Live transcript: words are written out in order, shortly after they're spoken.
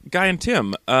Guy and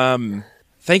Tim.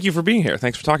 Thank you for being here.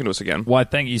 Thanks for talking to us again. Why,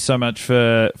 thank you so much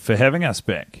for having us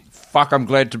back. Fuck, I'm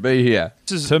glad to be here.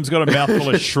 Tim's got a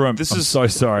mouthful of shrimp. I'm so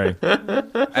sorry.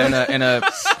 And a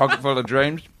pocket full of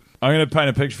dreams. I'm going to paint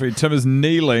a picture for you. Tim is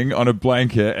kneeling on a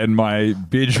blanket in my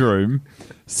bedroom,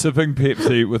 sipping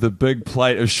Pepsi with a big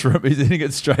plate of shrimp. He's eating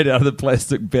it straight out of the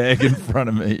plastic bag in front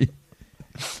of me.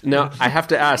 Now, I have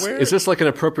to ask, is this like an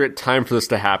appropriate time for this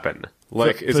to happen?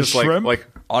 Like, is this shrimp? like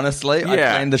Honestly, I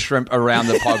planned the shrimp around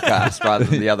the podcast rather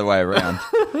than the other way around.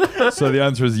 So the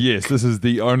answer is yes. This is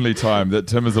the only time that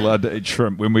Tim is allowed to eat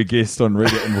shrimp, when we guest on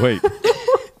Reddit and Weep.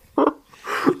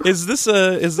 Is this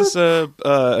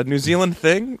a New Zealand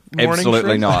thing?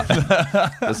 Absolutely not.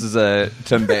 This is a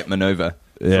Tim Bat maneuver,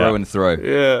 through and through.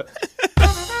 Yeah.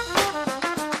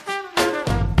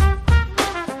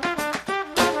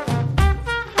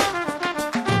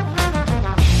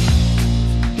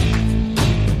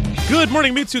 Good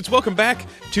morning, Meat Suits. Welcome back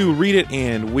to Read It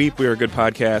and Weep. We are a good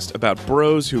podcast about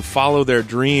bros who follow their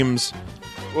dreams.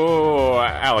 Oh,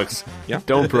 Alex. Yeah?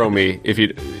 Don't bro me if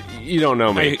you don't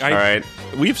know me. All right.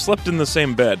 We've slept in the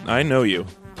same bed. I know you.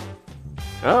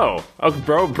 Oh,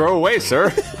 bro away,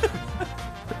 sir.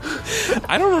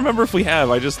 I don't remember if we have.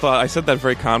 I just thought I said that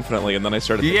very confidently, and then I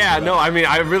started. Yeah, no. I mean,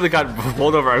 I really got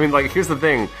bowled over. I mean, like, here's the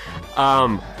thing.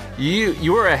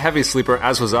 You were a heavy sleeper,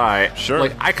 as was I. Sure.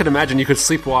 Like, I could imagine you could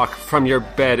sleepwalk from your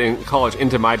bed in college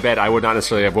into my bed. I would not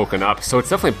necessarily have woken up. So it's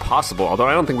definitely possible, although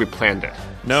I don't think we planned it.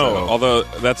 No, although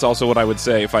that's also what I would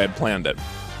say if I had planned it.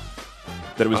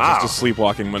 That it was just a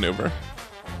sleepwalking maneuver.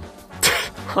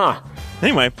 Huh.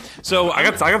 Anyway, so I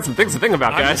got some things to think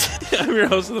about, guys. I'm your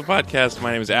host of the podcast.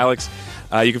 My name is Alex.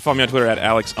 You can follow me on Twitter at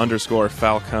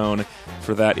Alex_Falcone.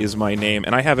 For that is my name.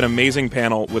 And I have an amazing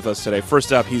panel with us today.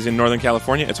 First up, he's in Northern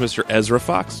California. It's Mr. Ezra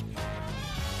Fox.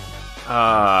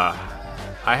 I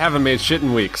haven't made shit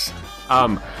in weeks.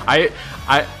 I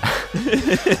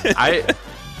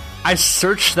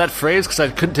searched that phrase because I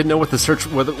didn't know what the search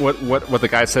what the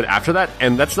guy said after that,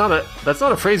 and that's not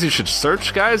a phrase you should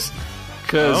search, guys.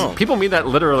 Because people mean that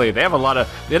literally. They have the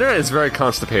internet is very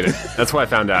constipated. That's what I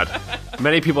found out.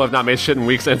 Many people have not made shit in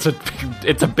weeks, and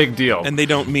it's a big deal. And they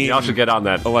don't mean y'all should get on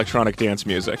that. Electronic dance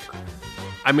music.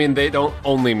 I mean, they don't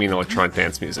only mean electronic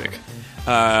dance music.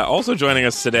 Also joining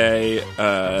us today,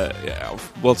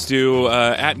 let's do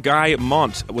at Guy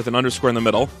Mont with an underscore in the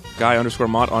middle.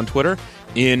 Guy_Mont on Twitter.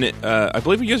 I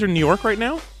believe you guys are in New York right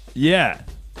now? Yeah.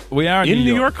 We are in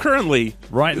New York currently.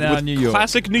 Right now in New York.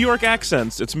 Classic New York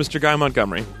accents. It's Mr. Guy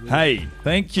Montgomery. Hey,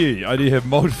 thank you. I do have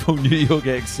multiple New York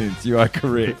accents. You are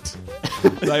correct.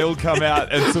 They all come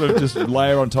out and sort of just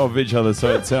layer on top of each other,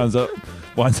 so it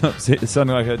winds up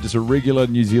sounding like just a regular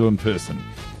New Zealand person.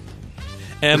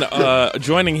 And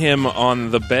joining him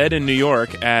on the bed in New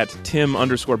York at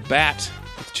Tim_Bat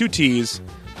with two T's,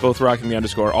 both rocking the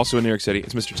underscore, also in New York City.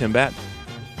 It's Mr. Tim Bat.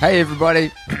 Hey,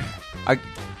 everybody.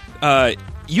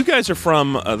 You guys are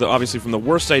from, obviously, from the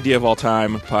Worst Idea of All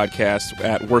Time podcast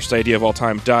at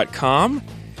worstideaofalltime.com.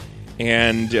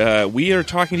 And we are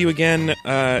talking to you again.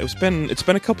 It's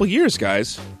been a couple years,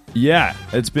 guys. Yeah,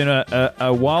 it's been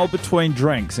a while between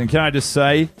drinks. And can I just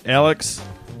say, Alex,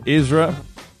 Ezra,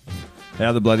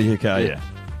 how the bloody heck are you?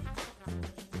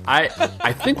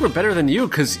 I think we're better than you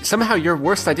because somehow your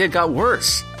worst idea got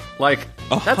worse. Like,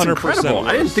 that's incredible. Worse.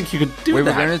 I didn't think you could do that. We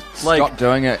were going to stop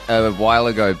doing it a while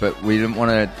ago, but we didn't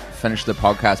want to finish the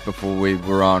podcast before we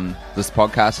were on this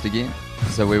podcast again.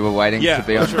 So we were waiting to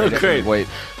be on Reddit. Wait,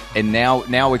 and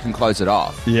now we can close it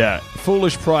off. Yeah.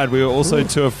 Foolish pride. We were also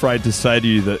too afraid to say to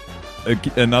you that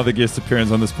another guest appearance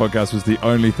on this podcast was the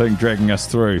only thing dragging us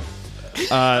through.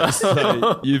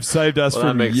 So you've saved us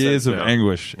from years of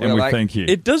anguish, and we thank you.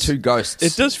 It does. Two ghosts.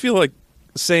 It does feel like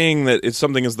saying that if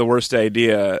something is the worst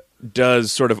idea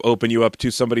does sort of open you up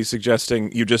to somebody suggesting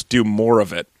you just do more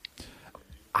of it.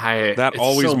 That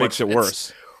always makes it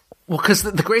worse. Well, because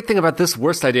the great thing about this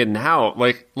worst idea now,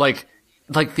 like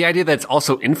the idea that it's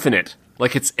also infinite.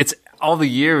 Like it's all the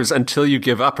years until you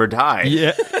give up or die.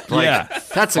 Yeah,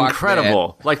 that's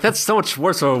incredible. That. Like that's so much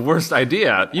worse of a worst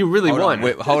idea. You really won.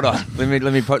 Hold on.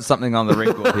 Let me put something on the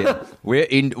record here.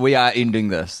 We are ending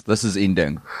this. This is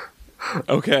ending.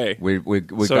 Okay. We're so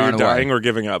going you're dying away. or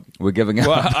giving up? We're giving up.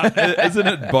 Well, isn't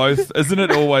it both? Isn't it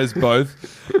always both?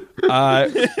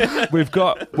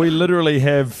 We literally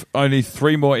have only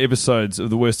 3 more episodes of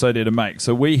The Worst Idea to Make.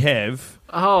 So we have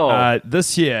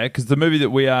this year, because the movie that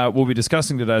we'll be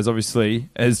discussing today is obviously,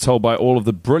 as told by all of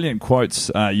the brilliant quotes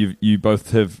you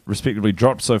both have respectively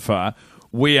dropped so far,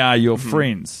 We Are Your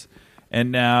Friends. And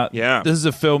now, this is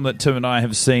a film that Tim and I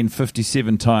have seen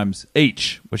 57 times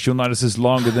each, which you'll notice is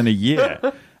longer than a year.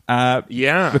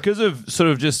 Because of sort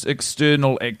of just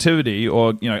external activity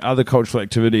or other cultural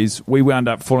activities, we wound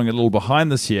up falling a little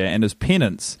behind this year. And as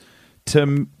penance,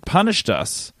 Tim punished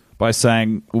us by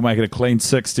saying we'll make it a clean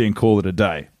 60 and call it a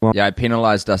day. Yeah, I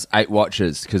penalised us 8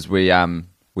 watches because we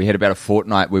had about a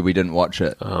fortnight where we didn't watch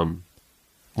it.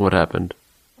 What happened?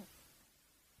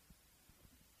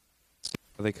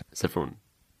 Except for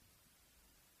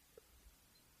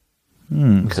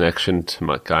connection to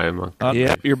my guy.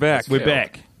 Yeah, you're back. We're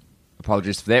back.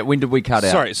 Apologies for that. When did we cut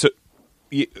out? Sorry, so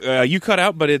you cut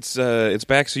out, but it's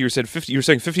back. So you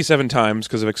saying 57 times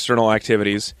because of external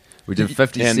activities. We did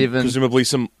 57, and presumably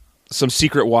some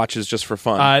secret watches just for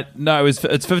fun. No, it's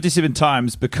 57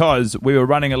 times because we were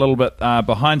running a little bit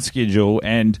behind schedule,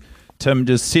 and Tim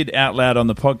just said out loud on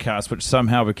the podcast, which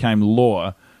somehow became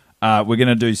law, we're going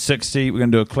to do 60, we're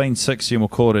going to do a clean 60 and we'll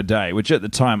call it a day, which at the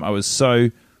time I was so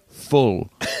full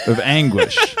of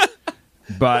anguish.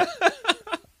 But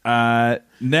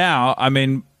now, I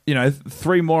mean,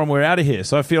 3 more and we're out of here.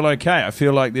 So I feel okay. I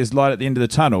feel like there's light at the end of the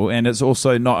tunnel, and it's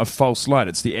also not a false light.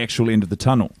 It's the actual end of the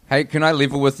tunnel. Hey, can I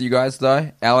level with you guys,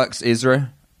 though? Alex,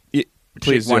 Ezra?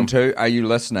 Please check 1, 2. Are you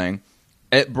listening?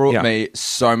 It brought me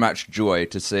so much joy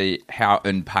to see how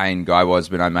in pain Guy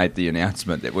was when I made the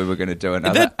announcement that we were going to do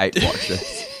another 8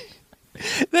 watches.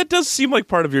 That does seem like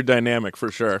part of your dynamic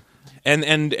for sure.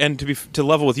 And to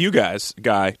level with you guys,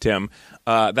 Guy, Tim,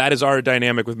 that is our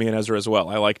dynamic with me and Ezra as well.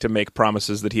 I like to make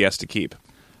promises that he has to keep.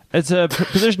 It's a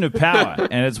position of power,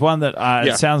 and it's one that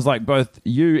it sounds like both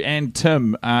you and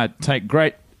Tim take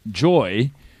great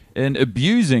joy in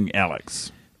abusing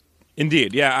Alex.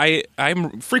 Indeed, yeah.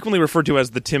 I'm frequently referred to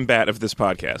as the Tim Bat of this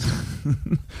podcast.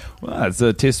 Well, it's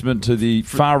a testament to the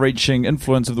far-reaching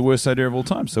influence of the worst idea of all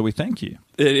time, so we thank you.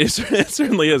 It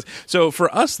certainly is. So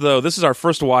for us, though, this is our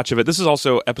first watch of it. This is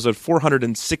also episode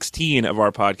 416 of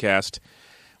our podcast.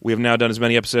 We have now done as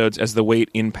many episodes as the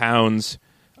weight in pounds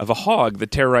of a hog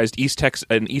that terrorized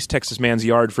an East Texas man's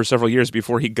yard for several years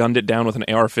before he gunned it down with an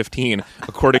AR-15,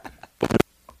 according.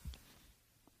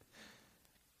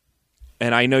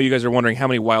 And I know you guys are wondering how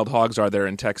many wild hogs are there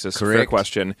in Texas. Correct. Fair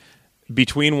question.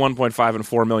 Between 1.5 and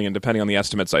 4 million, depending on the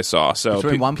estimates I saw. So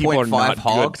between 1.5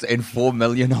 hogs and 4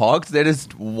 million hogs, that is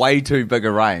way too big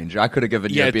a range. I could have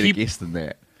given you a better guess than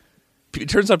that. It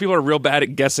turns out people are real bad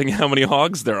at guessing how many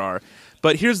hogs there are.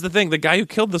 But here's the thing. The guy who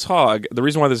killed this hog, the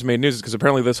reason why this made news is because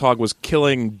apparently this hog was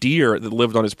killing deer that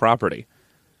lived on his property.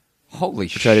 Holy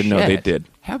shit. Which I didn't know they did.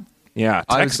 Yeah, Texas,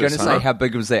 I was going to say, how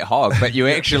big was that hog? But you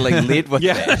actually led with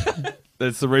that.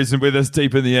 That's the reason we're this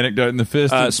deep in the anecdote in the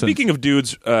first instance. Speaking of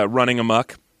dudes running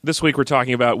amok, this week we're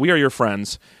talking about We Are Your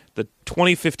Friends, the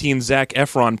 2015 Zac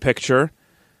Efron picture.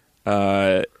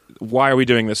 Why are we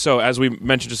doing this? So, as we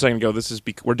mentioned just a second ago,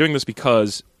 we're doing this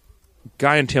because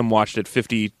Guy and Tim watched it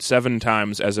 57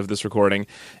 times as of this recording,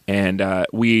 and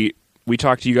we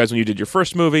talked to you guys when you did your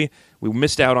first movie. We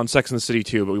missed out on Sex and the City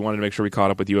 2, but we wanted to make sure we caught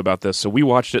up with you about this. So we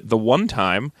watched it the one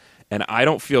time, and I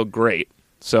don't feel great.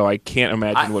 So I can't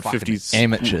imagine what 50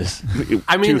 amateurs.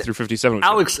 I mean, 2 through 57.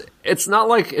 Alex, it's not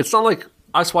like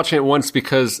us watching it once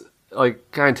because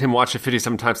like Guy and Tim watched it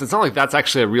 57 times. It's not like that's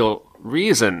actually a real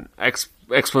reason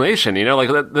explanation.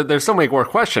 There's so many more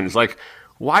questions. Like,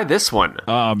 why this one?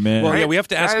 Oh man. Well, yeah, we have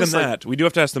to ask them that. We do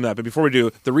have to ask them that. But before we do,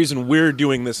 the reason we're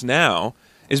doing this now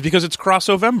is because it's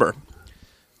Crossovember.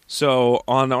 So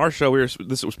on our show, we're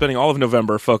spending all of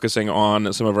November focusing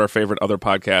on some of our favorite other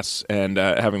podcasts and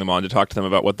having them on to talk to them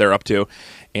about what they're up to.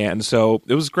 And so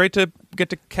it was great to get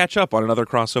to catch up on another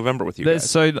Crossovember with you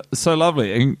guys. That's so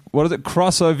lovely. And what is it,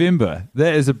 Crossovember?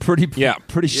 That is a pretty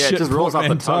shit it just rolls off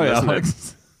the tongue,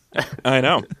 Alex. I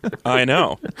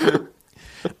know.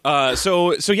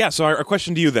 So our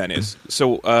question to you then is,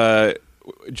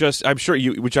 I'm sure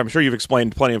you've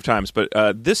explained plenty of times, but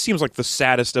this seems like the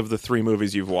saddest of the 3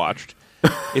 movies you've watched.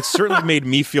 It certainly made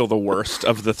me feel the worst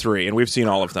of the 3, and we've seen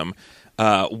all of them.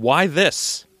 Why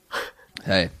this?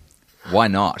 Hey, why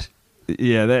not?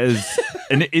 Yeah, that is,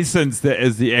 in essence, that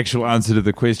is the actual answer to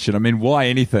the question. I mean, why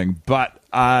anything? But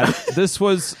this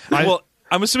was... Well,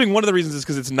 I'm assuming one of the reasons is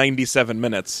because it's 97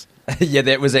 minutes. Yeah,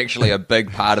 that was actually a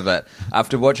big part of it.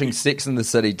 After watching Sex and the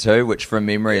City 2, which from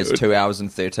memory is 2 hours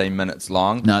and 13 minutes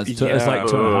long. No, it's like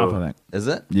 2.5, I think. Is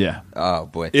it? Yeah. Oh,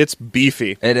 boy. It's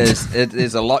beefy. It is.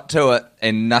 There's a lot to it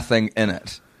and nothing in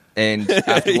it. And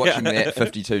after watching that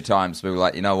 52 times, we were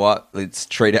like, you know what? Let's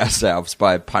treat ourselves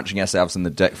by punching ourselves in the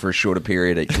dick for a shorter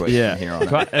period each week from here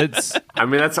on out. I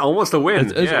mean, that's almost a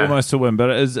win. It's almost a win, but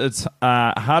it's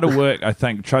harder work, I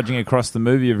think, trudging across the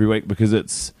movie every week because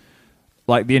it's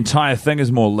like the entire thing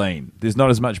is more lean. There's not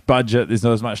as much budget. There's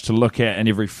not as much to look at in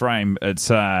every frame. It's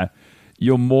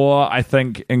you're more, I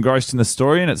think, engrossed in the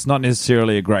story, and it's not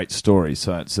necessarily a great story.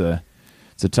 So it's a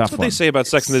tough That's what one. they say about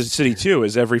Sex and the City too.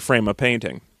 Is every frame a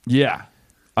painting? Yeah.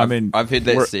 I mean, I've heard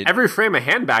that said. Every frame a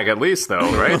handbag, at least,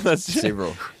 though, right? That's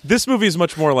Several. This movie is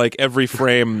much more like every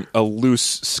frame a loose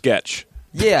sketch.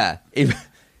 Yeah.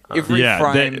 Every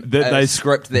frame they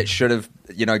script that should have,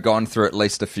 gone through at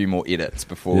least a few more edits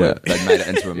before they made it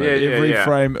into a movie. Every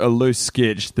frame a loose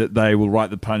sketch that they will write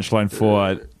the punchline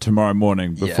for tomorrow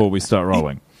morning before we start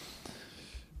rolling.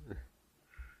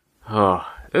 Oh,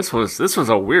 this was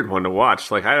a weird one to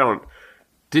watch. Like,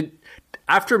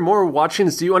 after more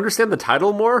watchings, do you understand the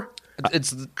title more?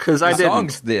 It's because I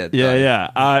didn't.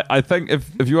 Yeah. I think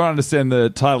if you want to understand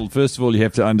the title, first of all, you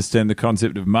have to understand the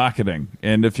concept of marketing.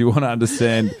 And if you want to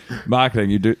understand marketing,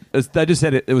 you do. They just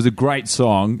had it. It was a great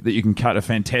song that you can cut a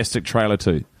fantastic trailer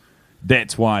to.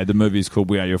 That's why the movie is called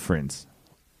We Are Your Friends.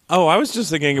 Oh, I was just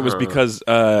thinking it was because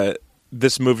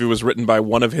this movie was written by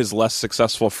one of his less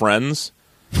successful friends,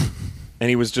 and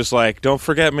he was just like, "Don't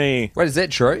forget me." Wait, is that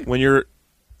true? When you're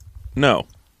no.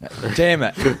 Damn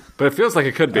it! But it feels like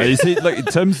it could be. You see, like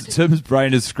Tim's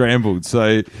brain is scrambled,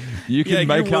 so you can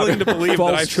make you're willing up to believe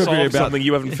false that I've trivia solved about something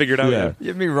you haven't figured out yet. You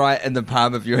hit me right in the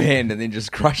palm of your hand and then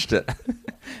just crushed it.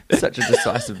 Such a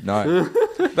decisive no.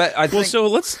 But I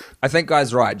think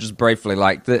Guy's right. Just briefly,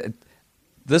 like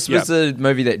this was the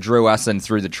movie that drew us in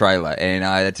through the trailer, and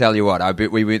I tell you what, I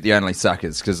bet we weren't the only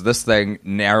suckers because this thing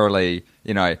narrowly,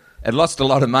 it lost a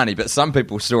lot of money, but some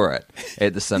people saw it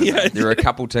at the cinema. There were a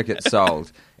couple tickets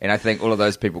sold, and I think all of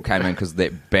those people came in because of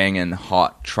that banging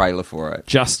hot trailer for it.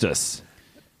 Justice.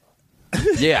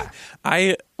 Yeah.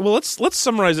 Let's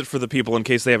summarize it for the people in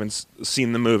case they haven't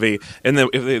seen the movie, and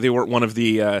if they weren't one of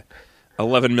the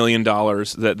 $11 million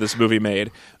that this movie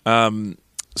made.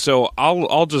 So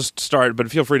I'll just start, but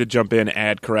feel free to jump in,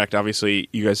 add, correct. Obviously,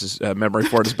 you guys' memory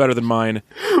for it is better than mine.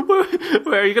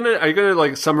 Wait, are you gonna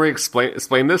like summary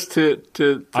explain this to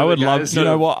I would the love. guys You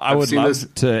know what? I would love this?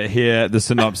 to hear the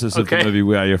synopsis of the movie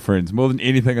We Are Your Friends more than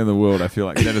anything in the world. I feel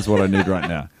like that is what I need right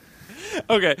now.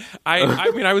 Okay,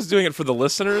 I mean, I was doing it for the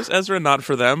listeners, Ezra, not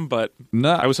for them, but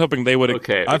no, I was hoping they would.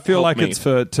 Okay, I feel like me. it's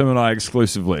for Tim and I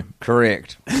exclusively.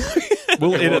 Correct.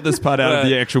 We'll edit this part out of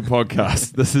the actual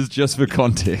podcast. This is just for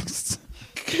context.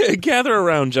 Gather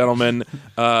around, gentlemen,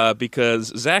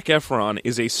 because Zac Efron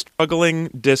is a struggling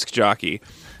disc jockey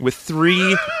with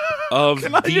three of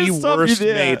the worst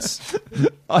mates.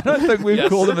 I don't think we've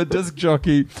called him a disc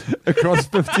jockey across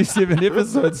 57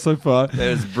 episodes so far. That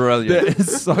is brilliant. That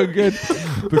is so good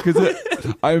because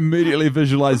I immediately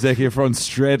visualize Zac Efron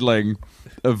straddling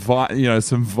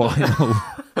some vinyl.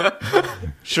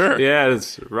 Sure. Yeah,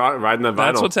 it's riding the vinyl.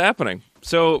 That's what's happening.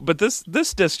 So, but this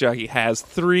disc jockey has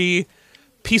three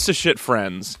piece of shit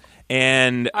friends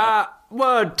and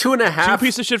 2.5. two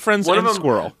piece of shit friends and a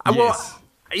squirrel. Yes.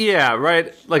 Yeah,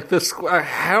 right. Like the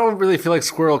I don't really feel like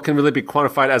Squirrel can really be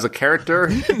quantified as a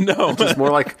character. No, just more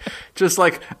like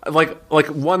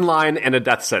one line and a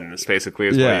death sentence, basically.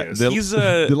 Is what he is.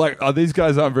 They're like, these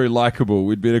guys aren't very likable.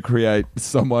 We'd better create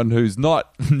someone who's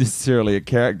not necessarily a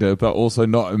character, but also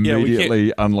not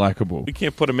immediately unlikable. We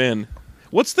can't put him in.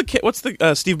 What's the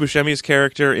Steve Buscemi's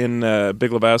character in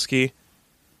Big Lebowski?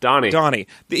 Donnie.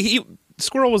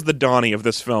 Squirrel was the Donnie of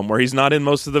this film, where he's not in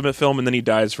most of the film and then he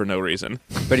dies for no reason.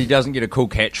 But he doesn't get a cool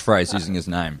catchphrase using his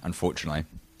name, unfortunately.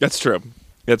 That's true.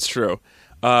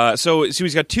 So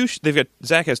he's got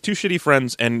Zach has two shitty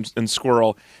friends and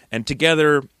Squirrel, and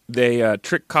together they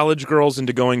trick college girls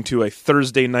into going to a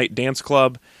Thursday night dance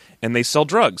club, and they sell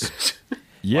drugs.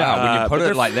 Yeah, when you put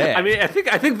it like that. I mean, I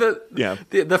think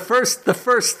the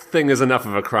first thing is enough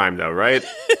of a crime, though, right?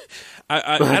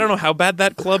 I don't know how bad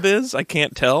that club is. I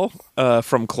can't tell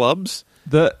from clubs.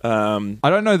 I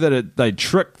don't know that they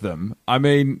tricked them. I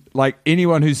mean, like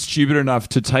anyone who's stupid enough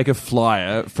to take a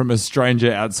flyer from a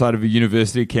stranger outside of a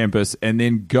university campus and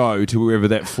then go to wherever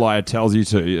that flyer tells you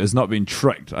to has not been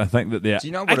tricked. I think that they're... Do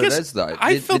you know what it is, though?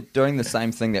 They're doing the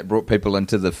same thing that brought people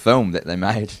into the film that they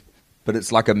made. But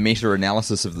it's like a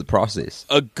meta-analysis of the process.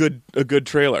 A good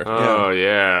trailer. Oh,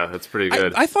 yeah. That's pretty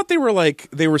good. I thought they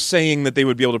were saying that they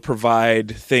would be able to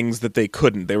provide things that they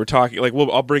couldn't. They were talking like,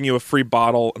 well, I'll bring you a free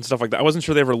bottle and stuff like that. I wasn't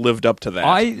sure they ever lived up to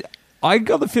that. I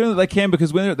got the feeling that they can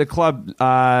because when they're at the club,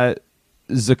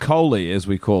 Zaccoli, as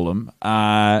we call him,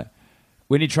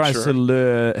 when he tries to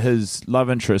lure his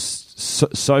love interest,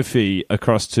 Sophie,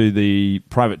 across to the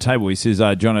private table, he says, do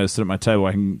you want to sit at my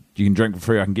table? You can drink for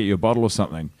free. I can get you a bottle or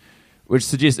something. which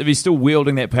suggests if he's still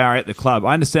wielding that power at the club,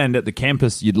 I understand at the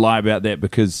campus you'd lie about that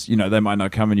because, they might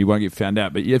not come and you won't get found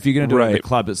out. But if you're going to do it at the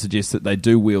club, it suggests that they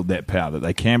do wield that power, that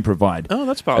they can provide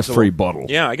that's possible. a free bottle.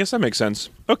 Yeah, I guess that makes sense.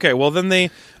 Okay, well, then they,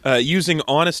 using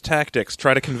honest tactics,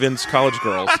 try to convince college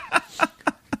girls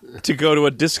to go to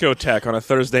a discotheque on a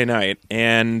Thursday night,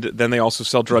 and then they also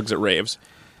sell drugs at raves.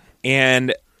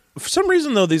 And for some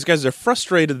reason, though, these guys are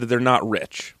frustrated that they're not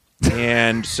rich.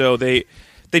 And so they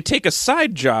take a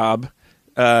side job,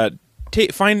 cold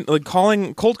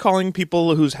calling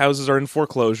people whose houses are in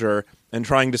foreclosure and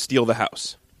trying to steal the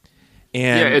house.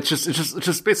 And it's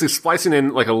just basically splicing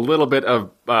in like a little bit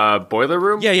of Boiler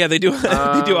Room. Yeah, they do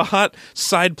they do a hot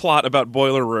side plot about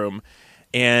Boiler Room,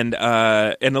 and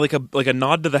like a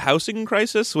nod to the housing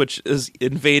crisis, which has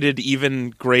invaded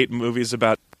even great movies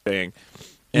about thing.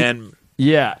 And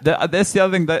yeah, that's the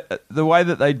other thing. The way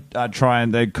that they try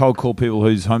and they cold call people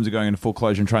whose homes are going into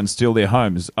foreclosure and try and steal their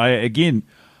homes. I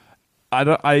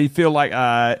feel like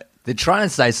they're trying to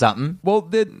say something. Well,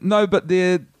 but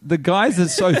the guys are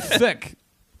so thick.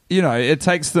 It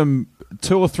takes them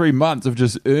 2 or 3 months of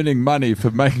just earning money for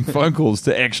making phone calls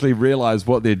to actually realize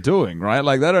what they're doing, right?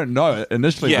 Like, they don't know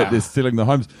initially that they're stealing the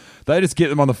homes. They just get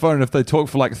them on the phone, and if they talk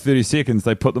for like 30 seconds,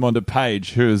 they put them onto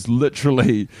Paige, who is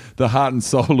literally the heart and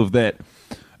soul of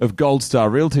Gold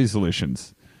Star Realty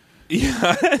Solutions.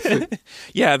 Yeah,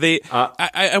 yeah.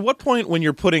 At what point when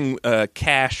you're putting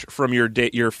cash from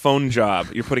your phone job,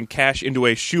 you're putting cash into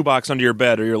a shoebox under your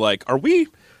bed, or you're like, are we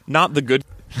not the good?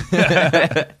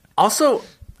 Also,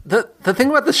 the thing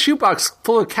about the shoebox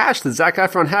full of cash that Zac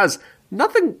Efron has,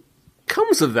 nothing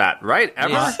comes of that, right?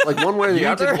 Ever? Yeah. Like one way or the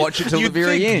other? You did watch it till the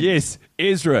very end. Yes,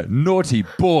 Ezra, naughty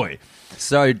boy.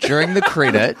 So during the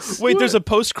credits... Wait, there's a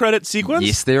post-credit sequence?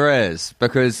 Yes, there is.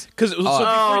 Because...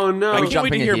 no. I can't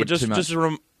wait to hear, but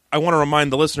I want to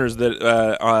remind the listeners that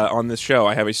on this show,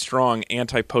 I have a strong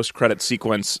anti-post-credit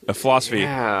sequence philosophy,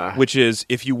 which is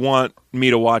if you want me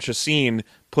to watch a scene,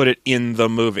 put it in the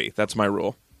movie. That's my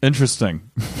rule.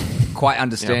 Interesting. Quite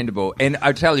understandable. Yeah. And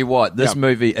I tell you what, this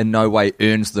movie in no way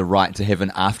earns the right to have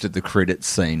an after-the-credits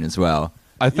scene as well.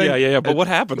 I think, but what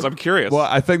happens? I'm curious. Well,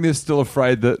 I think they're still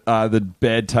afraid that the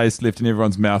bad taste left in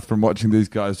everyone's mouth from watching these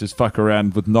guys just fuck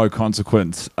around with no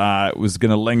consequence was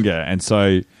going to linger. And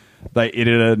so they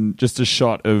edited in just a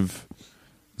shot of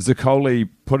Zaccoli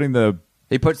putting the...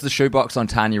 He puts the shoebox on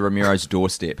Tanya Ramiro's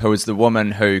doorstep, who is the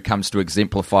woman who comes to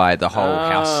exemplify the whole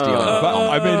house stealing.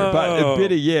 But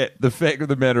better yet, the fact of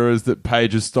the matter is that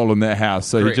Paige has stolen that house,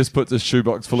 so he just puts a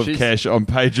shoebox full of cash on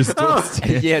Paige's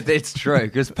doorstep. Yeah, that's true,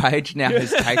 because Paige now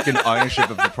has taken ownership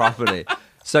of the property.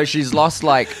 So she's lost,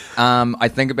 I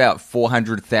think about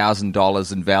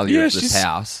 $400,000 in value of this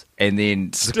house, and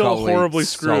then still horribly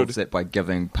screwed. Solves it by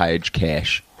giving Paige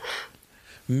cash.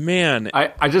 Man,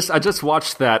 I just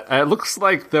watched that. It looks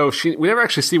like though we never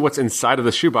actually see what's inside of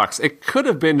the shoebox. It could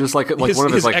have been just like one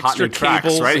of his hot new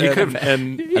tracks, right? He could have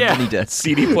and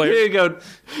CD player. There you go.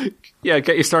 Yeah,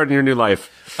 get you started in your new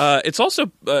life. It's also.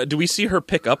 Do we see her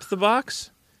pick up the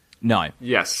box? No.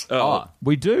 Yes.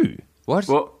 We do. What?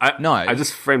 Well, no. I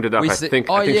just framed it up. I think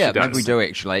yeah, she does. maybe we do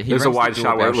actually. There's a wide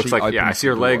shot where it looks like I see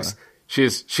her legs.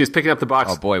 She's picking up the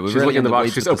box. Oh boy, she's looking in the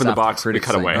box. She's opened the box. We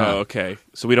cut away. Oh, okay.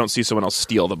 So we don't see someone else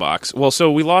steal the box. Well, so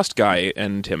we lost Guy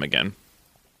and Tim again.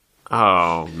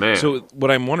 Oh man. So what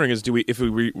I'm wondering is, if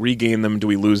we regain them, do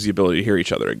we lose the ability to hear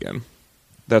each other again?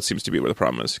 That seems to be where the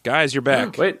problem is. Guys, you're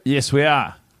back. Wait. Yes, we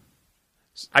are.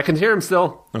 I can hear him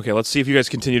still. Okay, let's see if you guys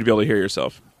continue to be able to hear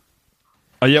yourself.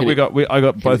 Oh yeah, I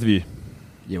got both of you.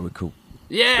 Yeah, we're cool.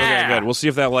 Yeah. Okay, good. We'll see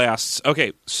if that lasts.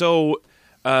 Okay, so.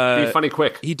 Be funny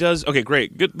quick. He does. Okay,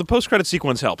 great. Good. The post-credit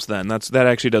sequence helps. Then that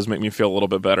actually does make me feel a little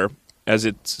bit better, as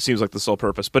it seems like the sole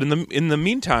purpose. But in the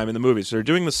meantime, in the movies, so they're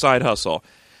doing the side hustle.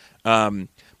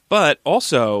 But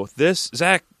also,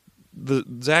 Zach's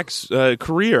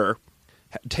career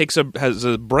has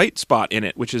a bright spot in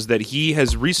it, which is that he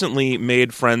has recently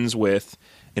made friends with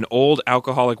an old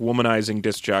alcoholic womanizing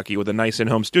disc jockey with a nice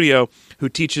in-home studio who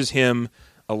teaches him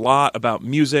a lot about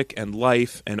music and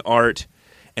life and art.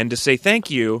 And to say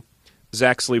thank you,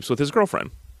 Zach sleeps with his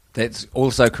girlfriend. That's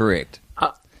also correct.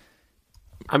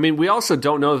 I mean, we also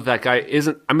don't know that guy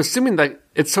isn't. I'm assuming that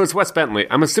it's Wes Bentley.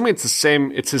 I'm assuming it's the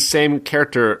same. It's his same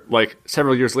character, like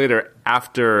several years later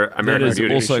after American Beauty.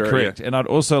 That is also correct. Yeah. And I'd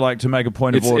also like to make a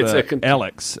point of order,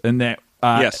 Alex, in that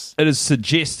yes, it is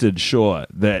suggested,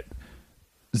 that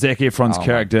Zac Efron's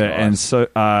character and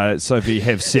Sophie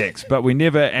have sex, but we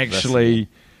never actually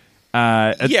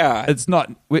It's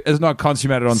not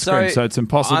consummated on screen, so it's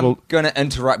impossible. I'm going to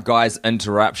interrupt Guy's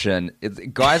interruption.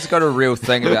 Guy's got a real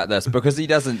thing about this because he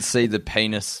doesn't see the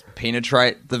penis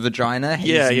penetrate the vagina.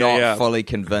 He's not fully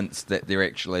convinced that they're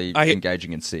actually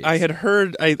engaging in sex. I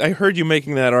heard you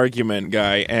making that argument,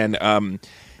 Guy, and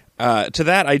to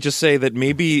that I just say that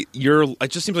maybe it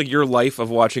just seems like your life of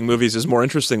watching movies is more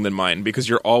interesting than mine because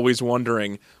you're always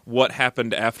wondering what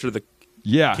happened after the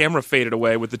camera faded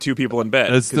away with the two people in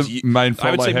bed. That's the main fault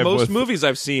I would say have most with... movies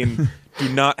I've seen do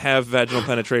not have vaginal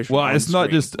penetration. Well, it's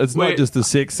not just the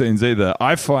sex scenes either.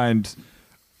 I find,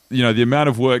 the amount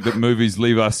of work that movies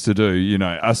leave us to do,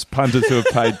 us punters who have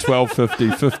paid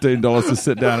 $12.50, $15 to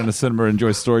sit down in a cinema and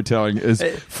enjoy storytelling is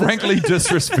frankly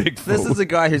disrespectful. This is a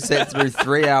guy who sat through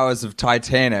 3 hours of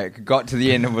Titanic, got to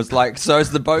the end and was like, so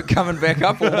is the boat coming back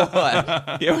up or what?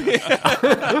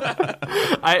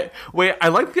 I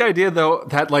like the idea though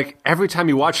that like every time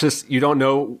you watch this, you don't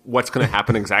know what's going to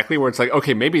happen exactly. Where it's like,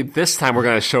 okay, maybe this time we're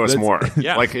going to show us more.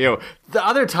 Yeah. Like the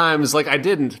other times, like I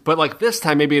didn't, but like this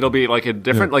time maybe it'll be like a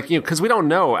different, because we don't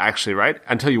know actually, right?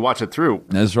 Until you watch it through.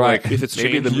 That's right. If it's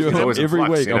maybe the movie's always every in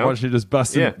flux, week, I watch you just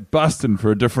busting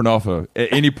for a different offer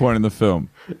at any point in the film.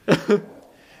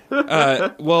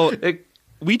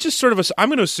 We just sort of. I'm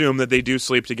going to assume that they do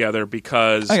sleep together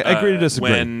because I agree to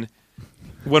disagree.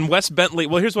 When Wes Bentley,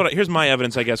 here's my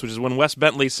evidence, I guess, which is when Wes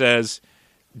Bentley says,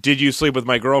 "Did you sleep with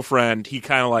my girlfriend?" He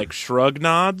kind of like shrug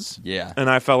nods, and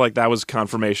I felt like that was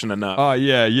confirmation enough. Oh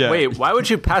yeah. Wait, why would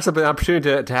you pass up an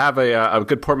opportunity to have a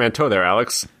good portmanteau there,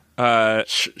 Alex?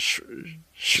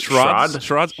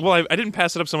 Shrods? Well, I didn't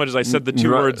pass it up so much as I said the two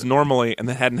words normally and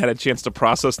then hadn't had a chance to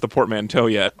process the portmanteau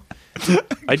yet.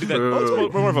 I did that.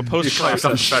 It's more of a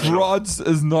post-process. Shrods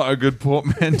is not a good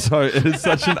portmanteau. It is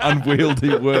such an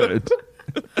unwieldy word.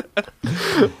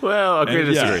 Well, agree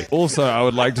to disagree. Also, I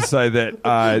would like to say that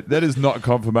that is not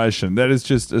confirmation. That is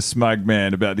just a smug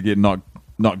man about to get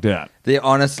knocked out. They're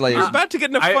honestly... You're about to get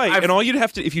in a fight, and all you'd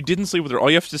have to... If you didn't sleep with her, all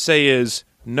you have to say is,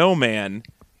 "No, man,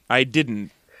 I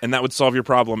didn't." And that would solve your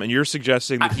problem. And you're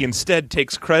suggesting that he instead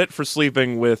takes credit for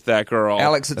sleeping with that girl.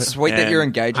 Alex, it's sweet that you're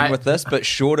engaging with this, but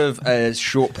short of a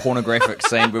short pornographic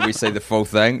scene where we see the full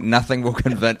thing, nothing will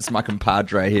convince my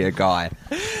compadre here, Guy.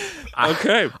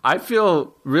 Okay. I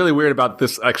feel really weird about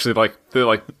this, actually.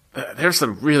 There's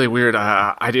some really weird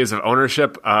ideas of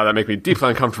ownership that make me deeply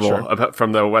uncomfortable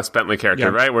from the Wes Bentley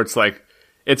character, right? Where it's like,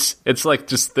 it's like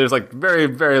just there's like very,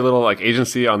 very little like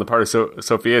agency on the part of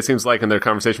Sophia, it seems like, in their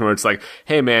conversation where it's like,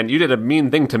 hey man, you did a mean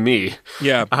thing to me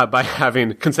by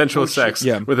having consensual sex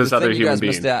with this other human being. You guys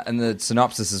missed out in the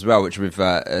synopsis as well, which we've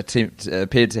appeared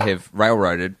to have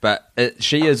railroaded, but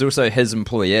she is also his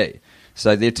employee.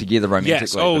 So they're together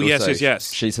romantically.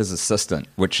 Yes. She's his assistant,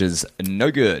 which is no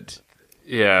good.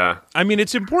 Yeah, I mean,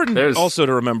 it's important also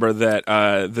to remember that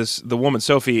the woman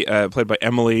Sophie, played by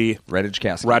Emily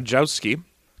Ratajkowski,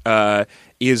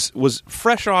 was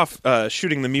fresh off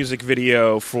shooting the music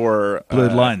video for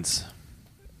Blurred Lines.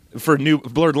 For new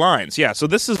Blurred Lines, yeah. So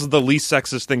this is the least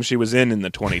sexist thing she was in the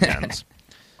 2010s.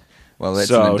 Well, that's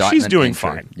so she's doing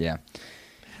fine. Yeah.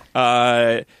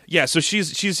 So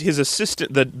she's his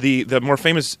assistant, the more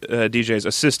famous DJ's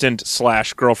assistant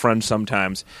 / girlfriend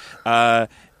sometimes.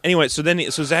 Anyway, so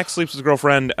Zach sleeps with his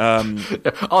girlfriend.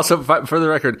 Also, for the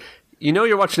record,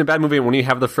 you're watching a bad movie when you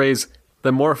have the phrase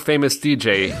 "the more famous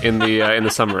DJ" in the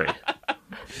summary.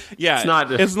 Yeah,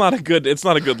 it's not a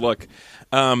good look.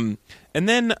 And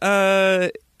then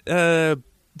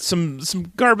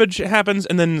some garbage happens,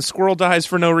 and then Squirrel dies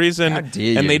for no reason, and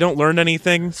they don't learn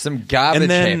anything. Some garbage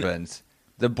happens.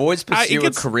 The boys pursue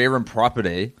a career in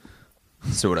property,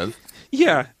 sort of.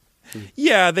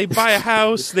 Yeah, they buy a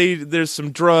house. There's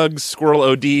some drugs. Squirrel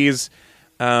ODs,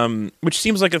 which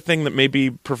seems like a thing that maybe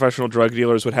professional drug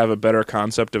dealers would have a better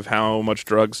concept of how much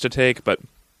drugs to take. But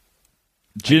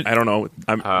I don't know.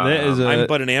 I'm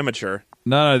but an amateur.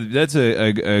 No, that's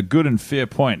a good and fair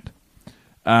point.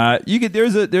 I've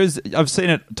seen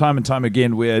it time and time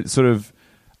again where sort of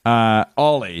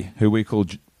Ollie, who we call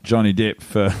Johnny Depp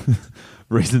for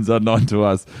reasons unknown to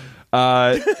us.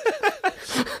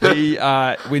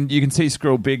 When you can see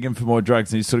Squirrel begging for more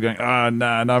drugs, and he's sort of going, "Oh, no,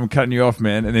 I'm cutting you off,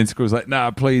 man." And then Squirrel's like, "Nah,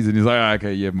 please." And he's like, "Oh,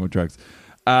 okay, you have more drugs."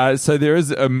 So there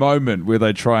is a moment where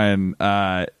they try and,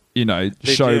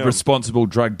 show responsible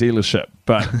drug dealership.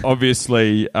 But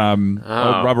obviously,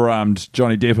 rubber-armed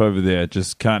Johnny Depp over there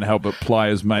just can't help but ply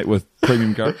his mate with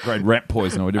premium grade rat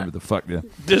poison or whatever the fuck they're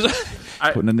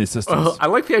putting in their systems. I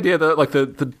like the idea that like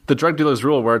the drug dealer's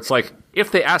rule where it's like,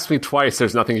 if they ask me twice,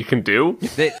 there's nothing you can do.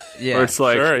 Where it's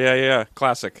like, sure, yeah,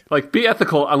 classic. Like, be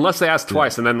ethical unless they ask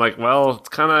twice, and then like, well, it's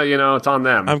kind of, it's on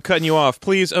them. I'm cutting you off,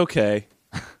 please. Okay.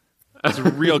 It's a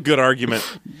real good argument.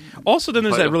 Also, then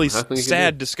there's that really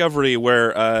sad discovery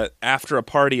where after a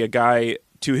party, a guy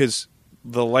to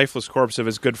the lifeless corpse of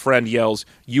his good friend yells,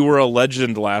 "You were a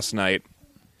legend last night."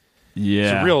 Yeah.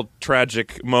 It's a real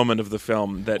tragic moment of the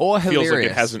film that feels like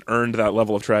it hasn't earned that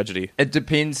level of tragedy. It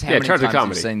depends how many times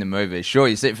you've seen the movie. Sure,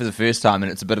 you see it for the first time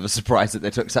and it's a bit of a surprise that they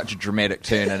took such a dramatic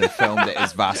turn in a film that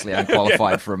is vastly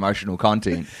unqualified for emotional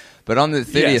content. But on the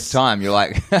 30th time, you're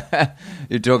like,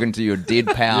 you're talking to your dead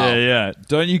pal. Yeah.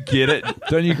 Don't you get it?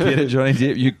 Don't you get it, Johnny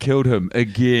Depp? You killed him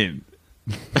again.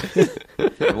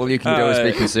 All you can do is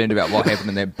be concerned about what happened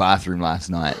in that bathroom last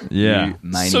night. Yeah. You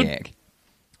maniac.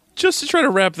 Just to try to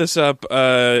wrap this up,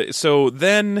 so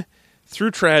then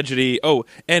through tragedy,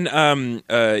 and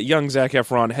young Zac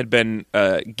Efron had been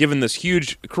given this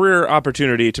huge career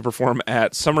opportunity to perform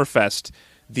at Summerfest,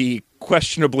 the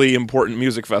questionably important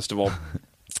music festival.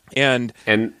 And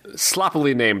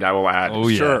sloppily named, I will add. Oh,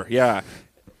 yeah. Sure, yeah.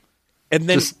 And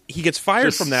then he gets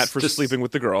fired from that for sleeping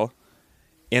with the girl.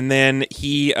 And then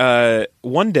he,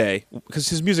 one day, because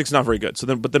his music's not very good,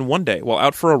 but then one day, while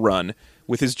out for a run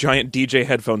with his giant DJ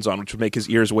headphones on, which would make his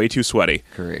ears way too sweaty.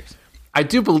 Correct. I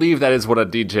do believe that is what a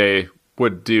DJ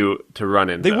would do to run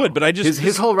in. They would, but I just...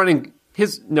 His whole running...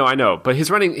 No, I know, but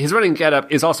his running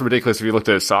getup is also ridiculous if you looked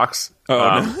at his socks.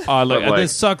 Look, the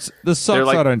socks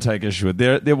like, I don't take issue with.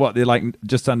 They're what? They're like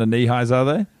just under knee highs, are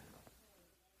they?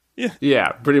 Yeah,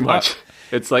 pretty much.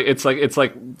 It's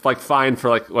like fine for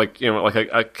like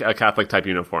a Catholic type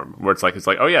uniform where it's like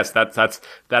oh yes,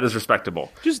 that is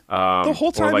respectable. Just the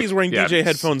whole time he's wearing DJ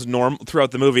headphones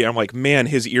throughout the movie, I'm like, man,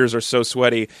 his ears are so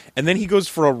sweaty. And then he goes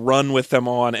for a run with them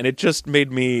on, and it just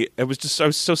made me. I was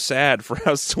so sad for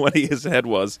how sweaty his head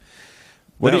was.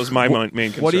 That was my main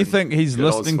concern. What do you think he's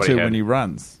listening to when he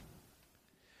runs?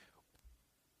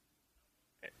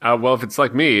 Well, if it's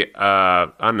like me, I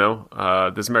don't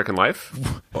know, This American Life.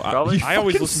 Probably. I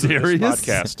always listen to this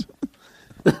podcast.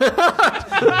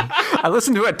 I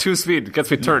listen to it at 2 speed. It gets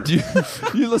me turned.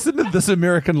 You listen to This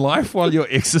American Life while you're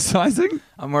exercising?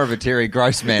 I'm more of a Terry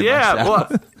Gross man. Yeah,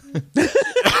 myself.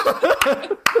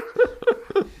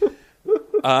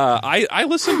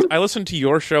 I listened to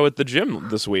your show at the gym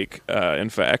this week. In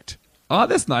fact. Oh,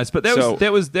 that's nice. But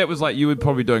that was like you were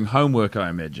probably doing homework, I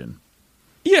imagine.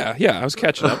 Yeah, I was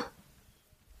catching up.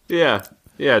 Yeah,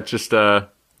 just,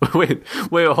 wait,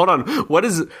 hold on.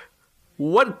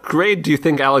 What grade do you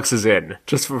think Alex is in?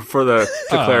 Just to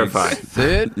clarify.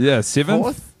 Third? Yeah, seventh?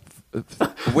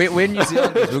 Fourth? We're New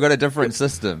Zealanders. We've got a different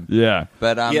system. Yeah.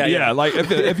 But, like,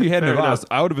 if you hadn't have asked,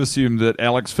 I would have assumed that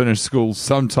Alex finished school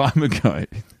some time ago.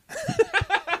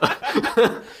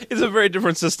 It's a very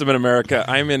different system in America.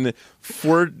 I'm in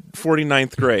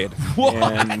 49th grade. What?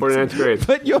 49th grade.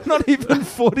 But you're not even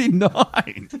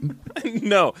 49.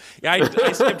 No. Yeah,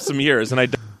 I skipped some years, and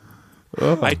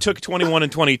I took 21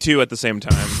 and 22 at the same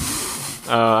time.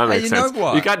 That makes sense. Know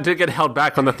what? You did get held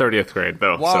back on the 30th grade,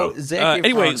 though. While Zac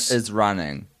Efron is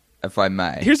running, if I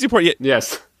may. Here's the point.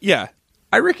 Yes. Yeah.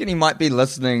 I reckon he might be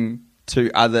listening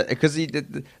to other, because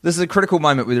this is a critical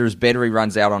moment where his battery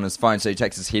runs out on his phone, so he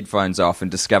takes his headphones off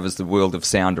and discovers the world of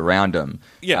sound around him.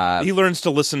 Yeah, he learns to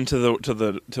listen to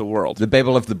the world, the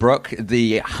babble of the brook,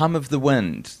 the hum of the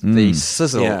wind, the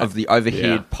sizzle of the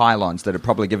overhead pylons that are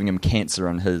probably giving him cancer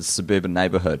in his suburban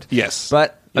neighborhood. Yes,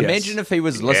 but imagine if he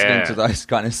was listening to those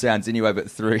kind of sounds anyway,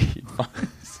 but through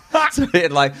headphones. So he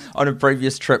had, like, on a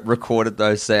previous trip, recorded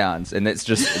those sounds, and that's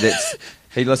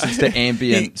he listens to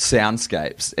ambient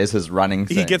soundscapes as his running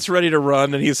thing. He gets ready to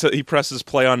run, and he presses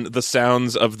play on the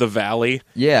sounds of the valley.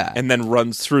 Yeah. And then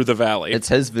runs through the valley. It's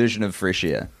his version of fresh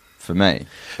air for me.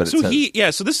 But so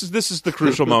this is the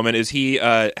crucial moment. Is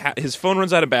his phone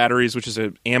runs out of batteries, which is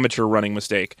an amateur running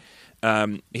mistake.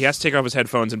 He has to take off his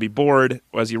headphones and be bored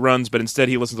as he runs, but instead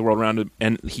he listens to the world around him,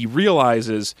 and he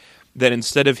realizes that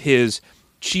instead of his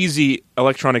cheesy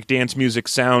electronic dance music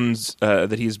sounds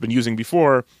that he's been using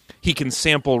before, he can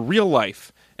sample real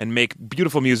life and make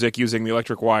beautiful music using the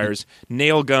electric wires,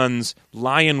 nail guns,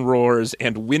 lion roars,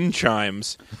 and wind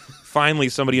chimes. Finally,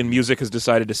 somebody in music has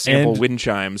decided to sample wind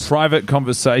chimes. Private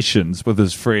conversations with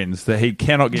his friends that he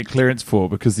cannot get clearance for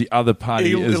because the other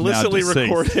party is illicitly now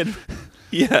deceased. Recorded.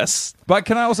 Yes. But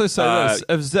can I also say this?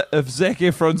 If Zac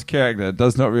Efron's character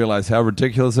does not realize how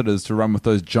ridiculous it is to run with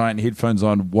those giant headphones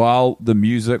on while the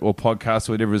music or podcast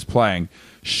or whatever is playing,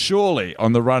 surely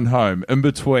on the run home, in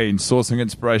between sourcing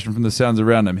inspiration from the sounds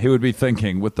around him, he would be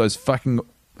thinking, with those fucking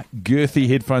girthy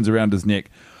headphones around his neck,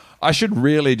 I should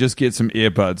really just get some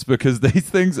earbuds because these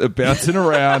things are bouncing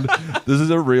around. This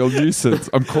is a real nuisance.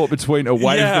 I'm caught between a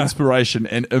wave of inspiration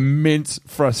and immense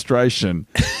frustration.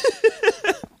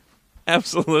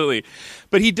 Absolutely.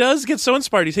 But he does get so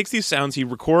inspired. He takes these sounds, he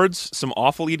records some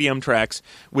awful EDM tracks,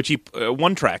 which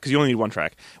one track, because you only need one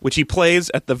track, which he plays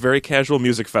at the Very Casual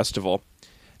Music Festival.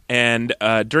 And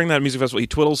during that music festival, he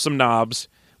twiddles some knobs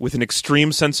with an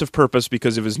extreme sense of purpose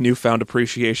because of his newfound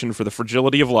appreciation for the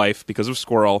fragility of life because of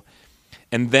Squirrel.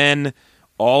 And then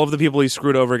all of the people he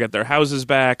screwed over get their houses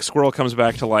back, Squirrel comes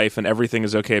back to life, and everything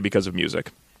is okay because of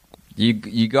music.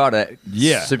 You got it.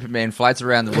 Yeah. Superman flies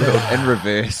around the world in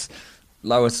reverse.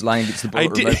 Lois Lane gets the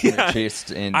bullet removed from her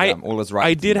chest, and all is right.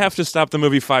 I did have to stop the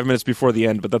movie 5 minutes before the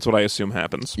end, but that's what I assume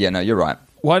happens. Yeah, no, you're right.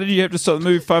 Why did you have to stop the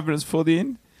movie 5 minutes before the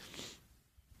end?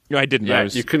 No, I didn't. Yeah,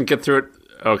 you couldn't get through it.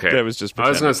 Okay. That was just pretending. I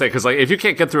was going to say, because if you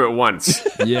can't get through it once,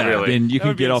 really. Then you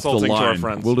can get off the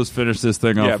line. We'll just finish this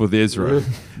thing off with Ezra.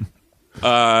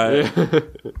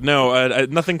 No,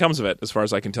 nothing comes of it, as far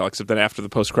as I can tell, except that after the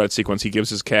post-credit sequence, he gives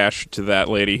his cash to that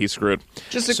lady he screwed.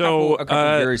 Just a couple of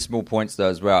very small points, though,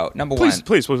 as well. Number one,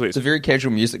 please. The Very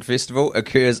Casual Music Festival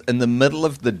occurs in the middle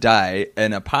of the day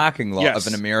in a parking lot of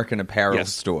an American Apparel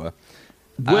store.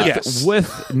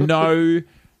 With no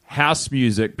house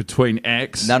music between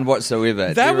acts. None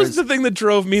whatsoever. That was the thing that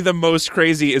drove me the most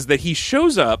crazy, is that he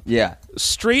shows up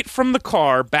straight from the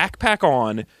car, backpack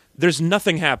on. There's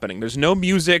nothing happening. There's no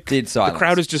music. Dead silence. The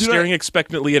crowd is just staring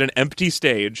expectantly at an empty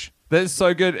stage. That's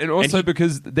so good, and also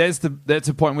because that's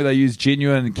a point where they use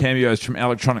genuine cameos from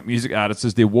electronic music artists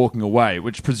as they're walking away,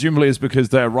 which presumably is because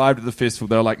they arrived at the festival.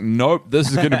 They're like, "Nope, this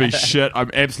is going to be shit.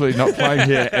 I'm absolutely not playing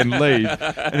here," and leave.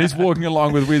 And he's walking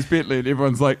along with Wes Bentley, and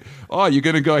everyone's like, "Oh, you're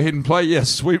going to go ahead and play? Yeah,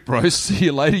 sweet, bro. See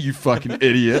you later, you fucking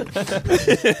idiot."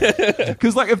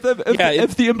 Because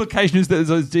if the implication is that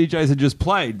those DJs had just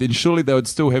played, then surely they would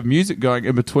still have music going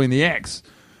in between the acts.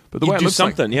 But the way it looks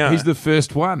he's the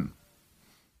first one.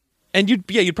 And you'd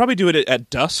probably do it at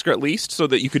dusk, or at least, so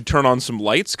that you could turn on some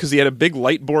lights, because he had a big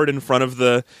light board in front of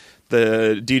the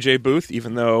DJ booth,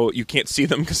 even though you can't see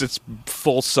them because it's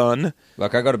full sun.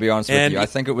 Look, I got to be honest with you. I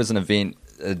think it was an event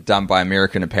done by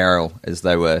American Apparel as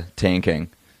they were tanking,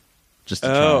 just to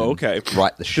try and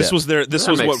right the ship. This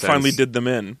was what finally did them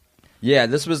in. Yeah,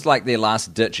 this was like their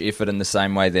last ditch effort, in the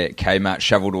same way that Kmart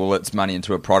shoveled all its money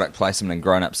into a product placement in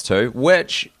Grown Ups 2,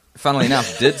 which, funnily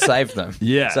enough, did save them.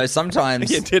 Yeah. So sometimes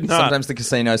the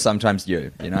casino, sometimes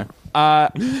you know?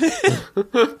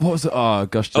 What was it? Oh,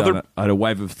 gosh, John, I had a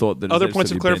wave of thought that... Other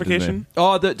points of clarification?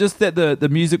 Just that the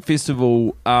music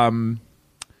festival, the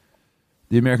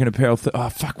American Apparel...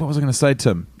 what was I going to say,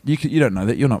 Tim? You don't know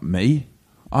that. You're not me.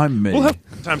 I'm me. We'll have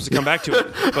times to come back to it.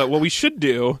 But what we should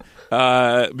do...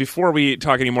 before we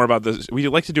talk any more about this, we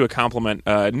like to do a compliment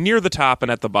near the top and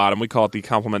at the bottom. We call it the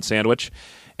compliment sandwich.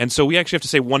 And so we actually have to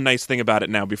say one nice thing about it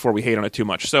now before we hate on it too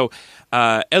much. So,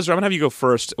 Ezra, I'm going to have you go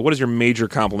first. What is your major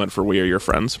compliment for We Are Your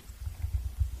Friends?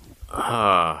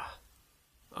 Okay,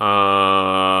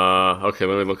 let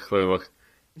me look.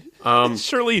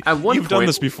 Surely you've done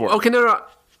this before. Okay, no.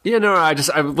 Yeah, no,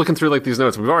 I'm looking through these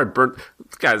notes. We've already burnt...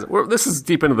 Guys, this is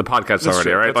deep into the podcast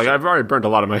already, right? I've already burnt a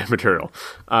lot of my material.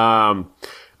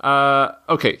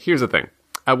 Okay, here's the thing.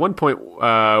 At one point,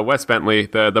 Wes Bentley,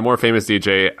 the more famous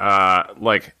DJ,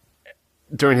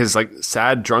 during his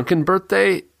sad drunken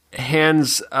birthday,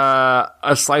 hands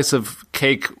a slice of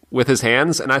cake with his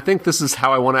hands, and I think this is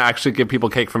how I want to actually give people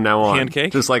cake from now on. Hand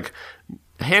cake? Just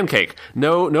hand cake.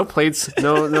 No plates,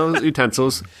 no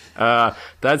utensils.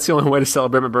 That's the only way to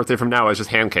celebrate my birthday from now, is just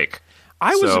hand cake.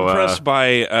 I was impressed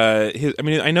by his... I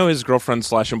mean, I know his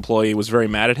girlfriend/employee was very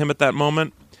mad at him at that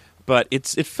moment, but it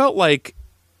felt like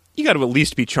you got to at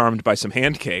least be charmed by some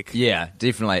hand cake. Yeah,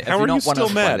 definitely. How are you still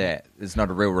mad? That, it's not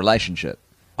a real relationship.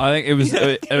 I think it was.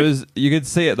 You could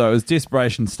see it though. It was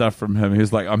desperation stuff from him. He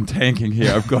was like, "I'm tanking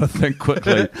here. I've got to think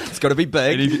quickly. It's got to be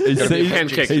big. And he sees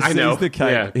the cake.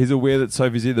 Yeah. He's aware that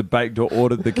Sophie's either baked or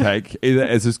ordered the cake, either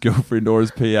as his girlfriend or his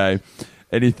PA.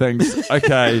 And he thinks,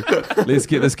 okay, let's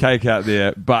get this cake out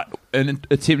there. But in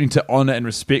attempting to honour and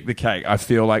respect the cake, I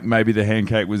feel like maybe the hand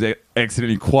cake was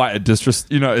accidentally quite a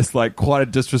it's like quite a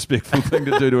disrespectful thing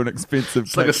to do to an expensive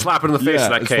it's cake. It's like a slap in the face of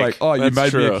that cake. It's like, you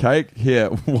made me a cake? Here,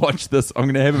 watch this. I'm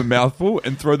going to have a mouthful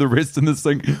and throw the rest in the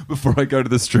sink before I go to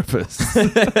the strippers.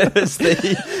 It's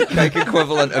the cake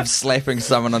equivalent of slapping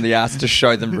someone on the ass to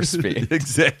show them respect.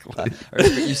 Exactly. I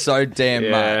respect you so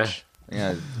damn much.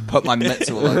 Put my mitts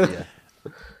all over you.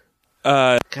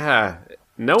 God,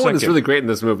 no one is really great in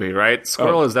this movie, right?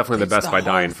 Squirrel is definitely the best by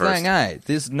dying first.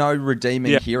 There's no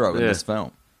redeeming hero in this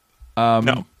film.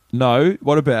 No.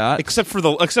 What about except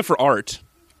for art?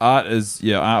 Art is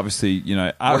obviously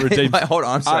art redeems. Wait, hold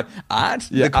on. Art?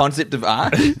 Yeah, the concept of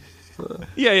art.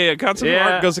 Yeah. Concept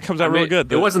art comes out really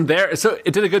good. It wasn't there, so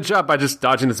it did a good job by just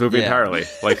dodging this movie entirely.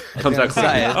 Like, comes out clean.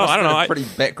 I don't know. Pretty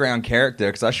background character,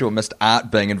 because I sure missed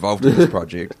art being involved in this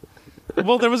project.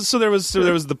 Well, there was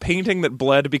the painting that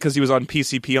bled because he was on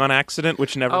PCP on accident,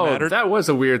 which never mattered. That was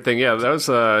a weird thing. Yeah, that was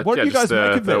what do you guys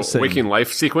make of that scene? Waking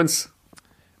Life sequence.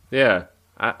 Yeah.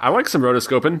 I like some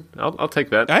rotoscoping. I'll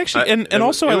take that. I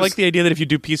like the idea that if you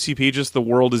do PCP, just the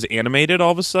world is animated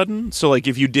all of a sudden. So, like,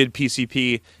 if you did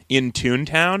PCP in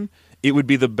Toontown, it would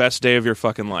be the best day of your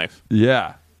fucking life.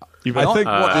 Yeah. I think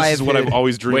this is what I've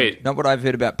always dreamed. Wait, not what I've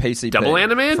heard about PCP. Double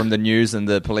animated? From the news and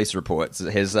the police reports.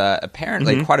 It has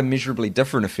apparently quite a measurably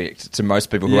different effect to most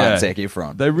people who aren't Zac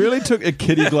Efron. They really took a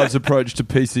kitty gloves approach to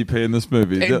PCP in this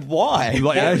movie. And why?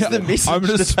 Like, what was the message I'm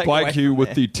going to spike you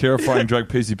with the terrifying drug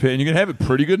PCP, and you're going to have a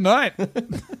pretty good night.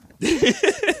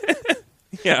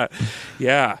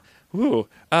 Yeah. Ooh.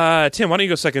 Tim, why don't you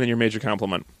go second in your major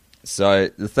compliment? So,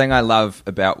 the thing I love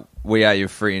about We Are Your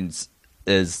Friends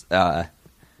is...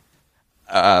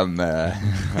 Come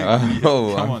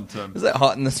on, Tim. Is it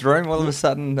hot in this room all of a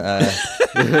sudden?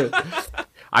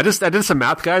 I did some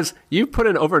math, guys. You put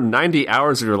in over 90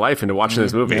 hours of your life into watching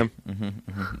this movie.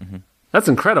 That's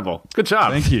incredible. Good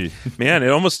job. Thank you. Man, it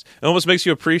almost makes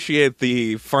you appreciate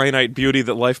the finite beauty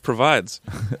that life provides.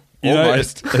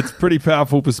 It's pretty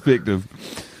powerful perspective.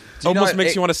 Almost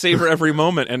makes you want to savor every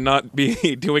moment and not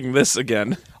be doing this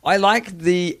again. I like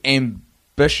the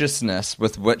ambitiousness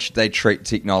with which they treat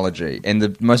technology, and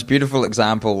the most beautiful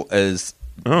example is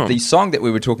the song that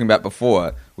we were talking about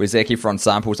before, where Zac Efron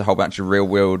samples a whole bunch of real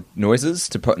world noises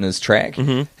to put in his track.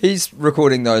 He's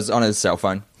recording those on his cell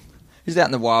phone. He's out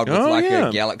in the wild with a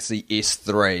Galaxy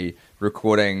S3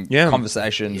 recording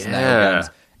conversations and guns,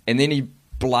 and then he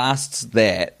blasts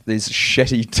these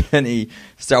shitty tinny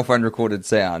cell phone recorded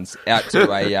sounds out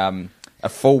to a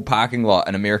full parking lot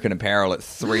in American Apparel at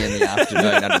 3 in the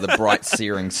afternoon under the bright,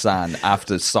 searing sun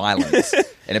after silence.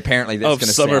 And apparently that's going to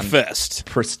sound Summerfest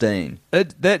pristine.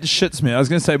 That shits me. I was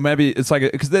going to say maybe it's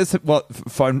like, because that's what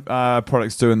phone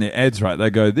products do in their ads, right? They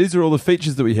go, these are all the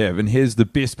features that we have, and here's the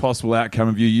best possible outcome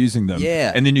of you using them.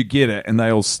 Yeah. And then you get it, and they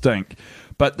all stink.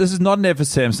 But this is not an ad for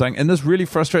Samsung, and this really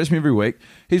frustrates me every week.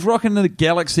 He's rocking the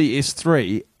Galaxy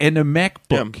S3 and a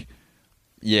MacBook.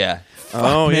 Yeah.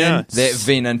 Man. That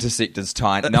Venn intersect is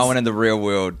tiny. No one in the real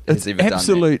world has ever done that.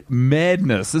 Absolute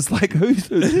madness. It's like, who's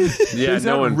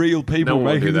real people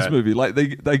making this movie? Like,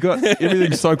 they got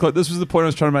everything so close. This was the point I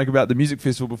was trying to make about the music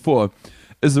festival before.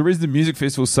 Is the reason the music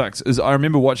festival sucks is I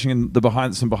remember watching in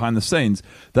some behind the scenes,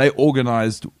 they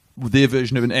organised their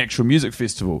version of an actual music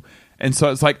festival. And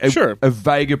so it's like a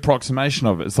vague approximation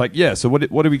of it. It's like, so what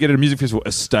do we get at a music festival?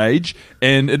 A stage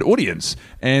and an audience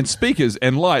and speakers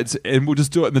and lights, and we'll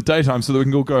just do it in the daytime so that we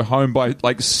can all go home by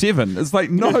like 7. It's like,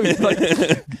 no,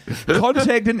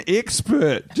 contact an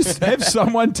expert. Just have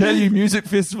someone tell you music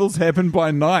festivals happen by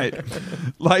night.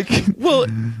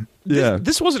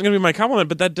 This wasn't going to be my compliment,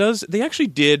 but they actually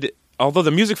did. Although the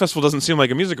music festival doesn't seem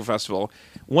like a music festival,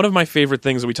 one of my favorite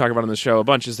things that we talk about on the show a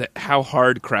bunch is that how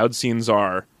hard crowd scenes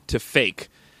are to fake.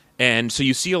 And so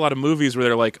you see a lot of movies where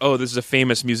they're like, oh, this is a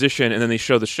famous musician, and then they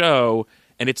show the show,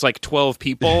 and it's like 12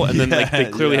 people, and then they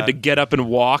clearly had to get up and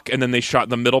walk, and then they shot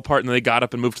the middle part, and then they got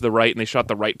up and moved to the right, and they shot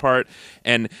the right part.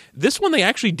 And this one, they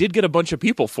actually did get a bunch of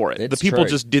people for it. The people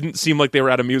just didn't seem like they were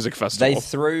at a music festival. They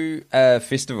threw a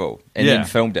festival and then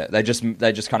filmed it. They just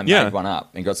kind of made one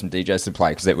up and got some DJs to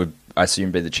play, because that would, I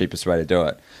assume, be the cheapest way to do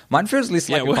it. Mine feels less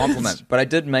like a compliment, but I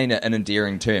did mean it in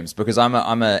endearing terms, because I'm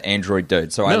a Android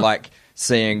dude, so I like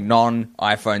seeing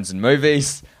non-iPhones in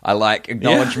movies. I like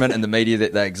acknowledgement in the media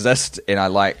that they exist, and I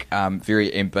like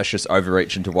very ambitious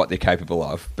overreach into what they're capable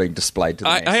of being displayed to the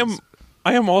masses.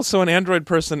 I am also an Android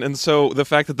person, and so the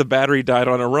fact that the battery died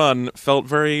on a run felt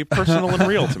very personal and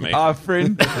real to me. Our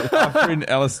friend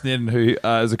Alice Nedden, who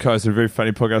is a co-host of a very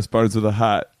funny podcast, Bones with a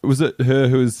Heart, was it her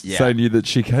who was saying to you that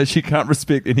she can't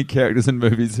respect any characters in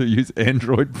movies who use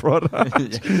Android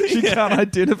products? She can't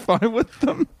identify with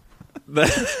them.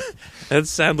 That's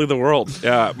sadly the world.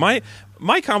 Yeah,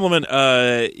 my compliment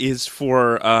is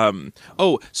for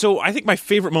so I think my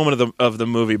favorite moment of the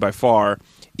movie by far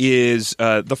is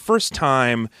the first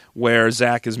time where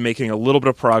Zach is making a little bit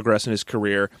of progress in his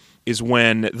career is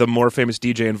when the more famous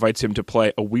DJ invites him to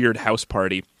play a weird house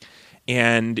party.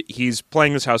 And he's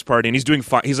playing this house party, and he's doing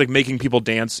fine. He's like making people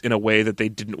dance in a way that they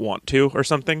didn't want to, or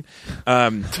something.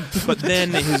 But then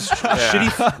his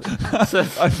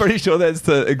shitty. I'm pretty sure that's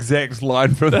the exact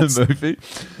line from the movie.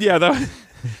 Yeah,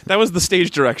 that was the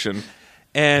stage direction,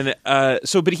 and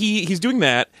but he's doing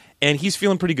that, and he's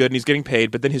feeling pretty good, and he's getting paid.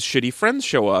 But then his shitty friends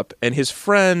show up, and his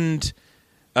friend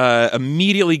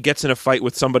immediately gets in a fight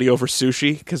with somebody over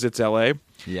sushi because it's L.A.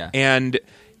 Yeah. And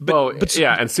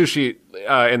and sushi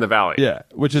in the valley. Yeah,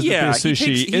 which is the best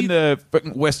sushi in the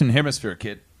Western Hemisphere,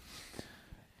 kid.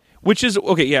 Which is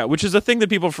a thing that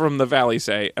people from the valley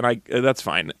say, and that's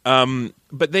fine.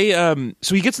 But they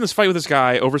so he gets in this fight with this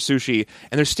guy over sushi,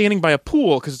 and they're standing by a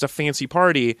pool because it's a fancy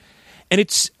party, and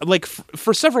it's like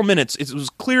for several minutes it was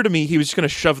clear to me he was just going to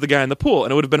shove the guy in the pool,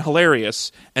 and it would have been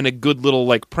hilarious and a good little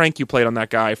like prank you played on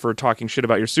that guy for talking shit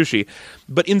about your sushi.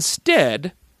 But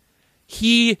instead,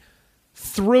 he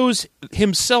throws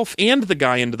himself and the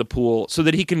guy into the pool so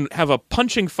that he can have a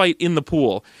punching fight in the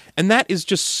pool. And that is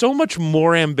just so much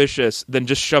more ambitious than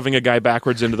just shoving a guy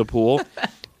backwards into the pool.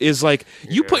 Is like,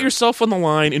 you put yourself on the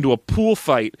line into a pool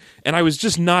fight, and I was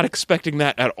just not expecting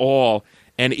that at all,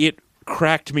 and it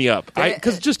cracked me up.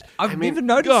 I've never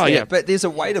noticed that, but there's a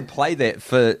way to play that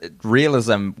for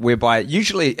realism whereby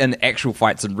usually in actual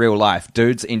fights in real life,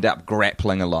 dudes end up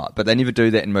grappling a lot, but they never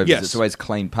do that in movies. Yes. It's always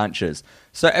clean punches.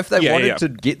 So if they wanted to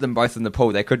get them both in the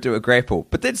pool, they could do a grapple.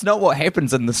 But that's not what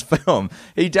happens in this film.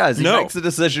 He does. He makes the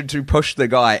decision to push the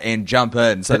guy and jump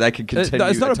in so they can continue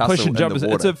it's not a a push and jump. in the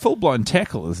water. It's a full-blown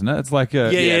tackle, isn't it? It's like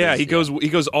a... Yeah. He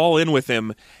goes all in with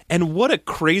him. And what a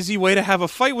crazy way to have a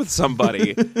fight with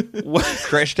somebody.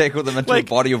 Crash tackle them into a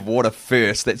body of water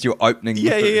first. That's your opening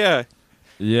move.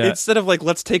 Yeah. Instead of like,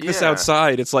 let's take this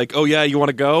outside, it's like, oh yeah, you want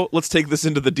to go? Let's take this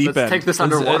into the deep end. Let's take this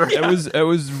underwater. It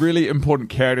was really important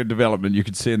character development you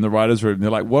could see in the writers' room. They're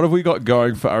like, what have we got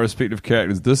going for our respective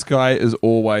characters? This guy is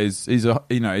always he's a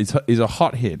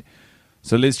hothead.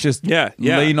 So let's just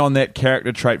lean on that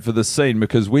character trait for this scene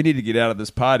because we need to get out of this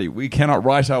party. We cannot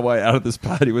write our way out of this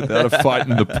party without a fight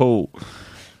in the pool.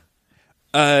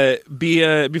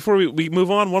 Before we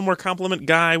move on, one more compliment,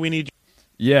 Guy. We need.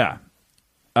 Yeah.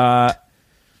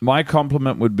 My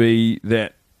compliment would be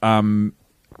that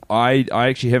I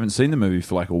actually haven't seen the movie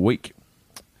for like a week,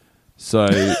 so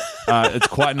it's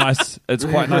quite nice. It's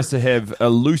quite nice to have a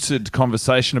lucid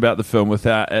conversation about the film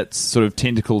without its sort of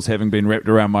tentacles having been wrapped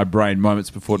around my brain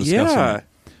moments before discussing it.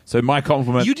 So my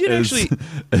compliment you did is, actually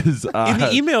is in the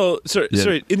email.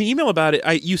 Sorry, in the email about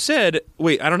it, you said,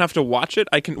 "Wait, I don't have to watch it.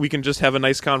 We can just have a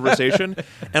nice conversation."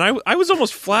 And I was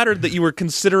almost flattered that you were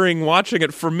considering watching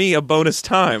it for me a bonus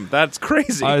time. That's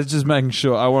crazy. I was just making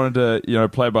sure. I wanted to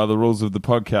play by the rules of the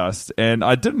podcast, and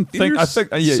I didn't think. I think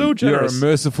so generous. You're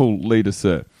a merciful leader,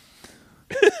 sir.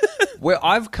 Well,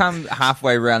 I've come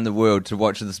halfway around the world to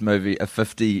watch this movie a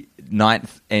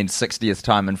 59th and 60th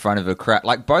time in front of a crowd.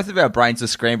 Like, both of our brains are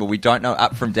scrambled. We don't know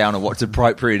up from down or what's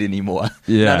appropriate anymore.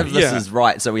 Yeah. None of this is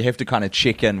right, so we have to kind of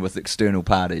check in with external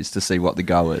parties to see what the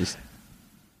go is.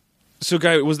 So,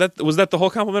 Guy, was that the whole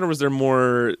compliment, or was there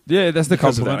more? Yeah, that's the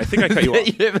compliment. I think I cut you off.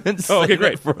 You haven't seen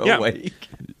it for a week.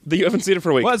 You haven't seen it for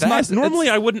a week. Well, it's nice. Normally,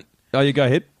 I wouldn't. Oh, you go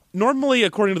ahead. Normally,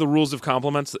 according to the rules of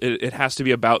compliments, it has to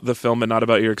be about the film and not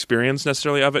about your experience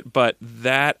necessarily of it, but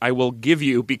that I will give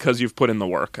you because you've put in the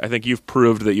work. I think you've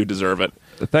proved that you deserve it.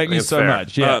 Thank you so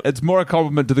much. Yeah, it's more a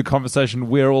compliment to the conversation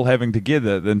we're all having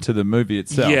together than to the movie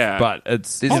itself. Yeah. But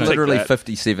there's literally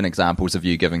 57 examples of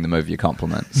you giving the movie a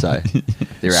compliment, so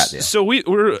they're out there. So we're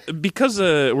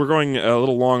going a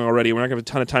little long already. We're not going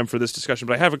to have a ton of time for this discussion,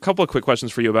 but I have a couple of quick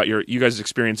questions for you about you guys'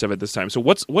 experience of it this time. So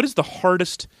what is the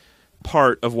hardest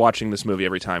part of watching this movie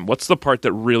every time? What's the part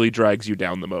that really drags you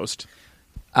down the most?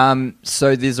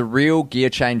 So there's a real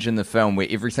gear change in the film where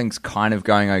everything's kind of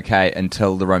going okay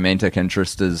until the romantic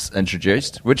interest is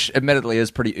introduced, which admittedly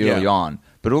is pretty early on.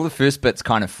 But all the first bit's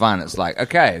kind of fun. It's like,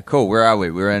 okay, cool, where are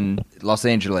we? We're in Los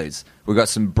Angeles. We've got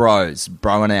some bros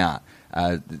broing out.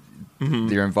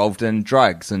 They're involved in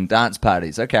drugs and dance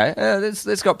parties. Okay,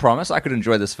 that's got promise. I could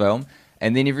enjoy this film.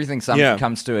 And then everything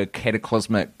comes to a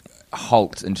cataclysmic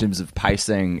halt in terms of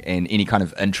pacing and any kind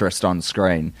of interest on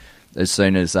screen as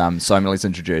soon as Somali's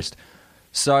introduced.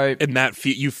 So, and that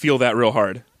you feel that real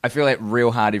hard. I feel that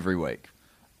real hard every week.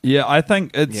 Yeah, I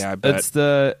think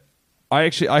I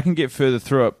can get further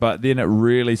through it, but then it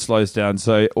really slows down.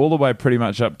 So all the way pretty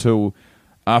much up till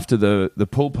after the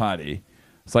pool party,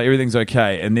 it's like everything's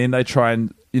okay, and then they try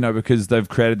and because they've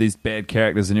created these bad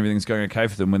characters and everything's going okay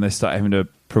for them, when they start having to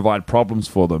provide problems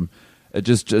for them,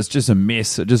 it's just a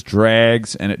mess. It just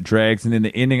drags, and then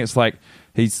the ending, it's like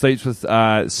he sleeps with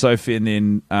Sophie, and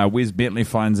then Wes Bentley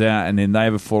finds out, and then they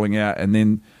have a falling out, and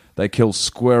then they kill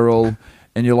Squirrel,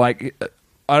 and you're like,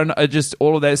 I don't know, just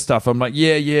all of that stuff. I'm like,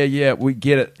 yeah, we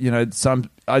get it.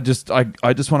 I just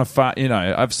want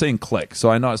to I've seen Click, so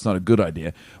I know it's not a good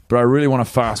idea, but I really want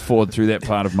to fast forward through that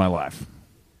part of my life.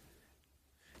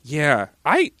 Yeah,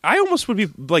 I almost would be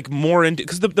like more into,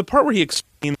 because the part where he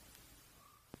explains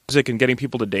music and getting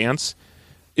people to dance,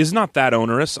 is not that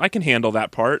onerous. I can handle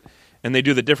that part. And they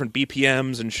do the different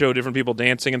BPMs and show different people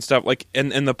dancing and stuff. Like,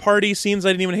 and the party scenes, I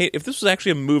didn't even hate. If this was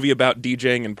actually a movie about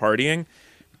DJing and partying,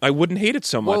 I wouldn't hate it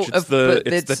so much. It's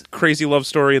the crazy love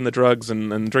story and the drugs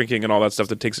and drinking and all that stuff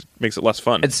that makes it less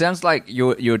fun. It sounds like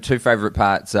your two favorite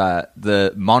parts are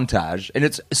the montage, and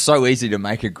it's so easy to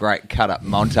make a great cut-up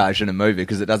montage in a movie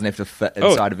because it doesn't have to fit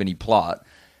inside of any plot.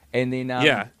 And then,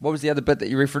 what was the other bit that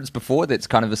you referenced before? That's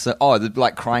kind of the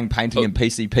like crying painting and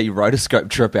PCP rotoscope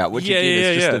trip out, which again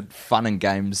is just a fun and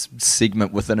games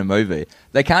segment within a movie.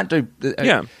 They can't do.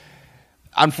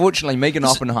 Unfortunately, Megan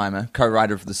Oppenheimer,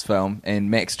 co-writer of this film, and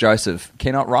Max Joseph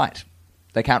cannot write.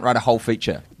 They can't write a whole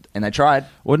feature, and they tried.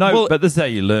 Well, but this is how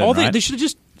you learn. Right? They should have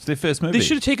just. It's their first movie. They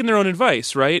should have taken their own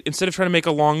advice, right? Instead of trying to make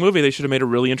a long movie, they should have made a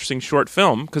really interesting short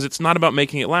film because it's not about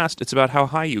making it last; it's about how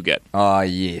high you get. Oh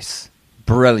yes.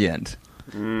 Brilliant.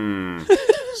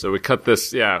 So we cut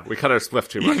this. Yeah, we cut our spliff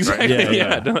too much, exactly, right?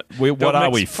 Yeah. What are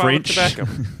we, French?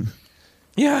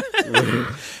 Yeah.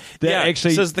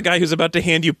 Actually says the guy who's about to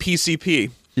hand you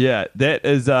PCP. Yeah, that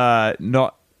is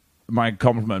not my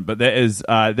compliment, but that is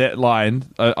that line.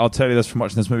 I'll tell you this from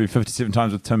watching this movie 57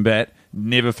 times with Tim Batt.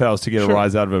 Never fails to get a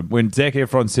rise out of him. When Zac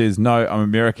Efron says, "No, I'm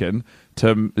American,"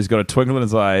 Tim has got a twinkle in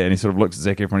his eye, and he sort of looks at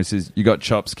Zac Efron and he says, "You got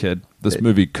chops, kid. This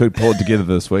movie could pull it together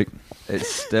this week." It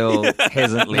still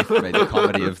hasn't left me the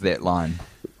comedy of that line.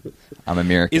 I'm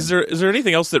American. Is there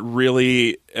anything else that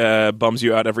really bums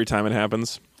you out every time it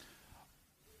happens?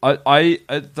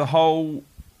 The whole.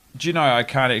 Do you know I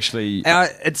can't actually?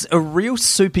 It's a real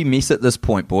soupy mess at this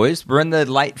point, boys. We're in the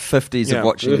late 50s of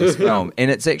watching this film, and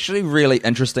it's actually really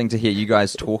interesting to hear you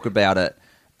guys talk about it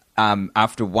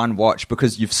after one watch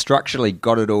because you've structurally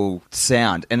got it all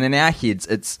sound, and in our heads,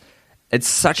 it's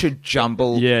such a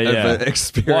jumble of an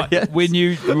experience. When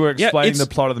you were explaining the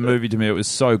plot of the movie to me, it was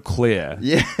so clear.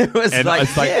 Yeah, it was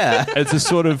it's a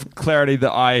sort of clarity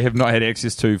that I have not had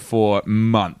access to for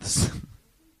months.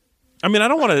 I mean, I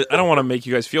don't want to make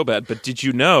you guys feel bad, but did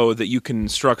you know that you can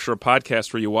structure a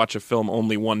podcast where you watch a film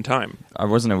only one time? I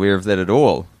wasn't aware of that at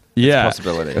all. Yeah, it's a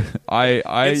possibility.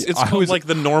 It's called like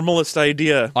the normalist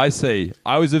idea. I see.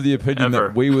 I was of the opinion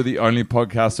that we were the only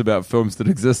podcast about films that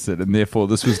existed, and therefore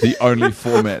this was the only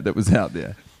format that was out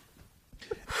there.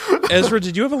 Ezra,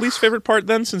 did you have a least favorite part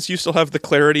then, since you still have the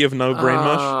clarity of no brain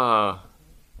mush?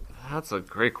 That's a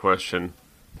great question.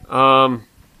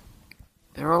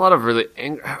 There were a lot of really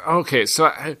angry... Okay,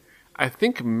 so I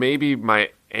think maybe my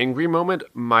angry moment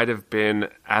might have been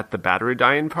at the battery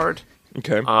dying part.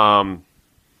 Okay.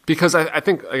 Because I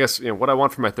guess what I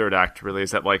want for my third act really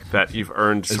is that that you've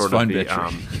earned sort of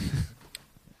the...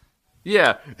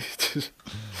 yeah.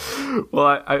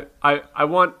 Well, I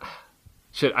want...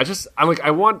 Shit, I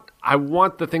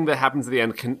want the thing that happens at the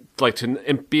end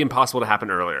to be impossible to happen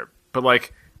earlier.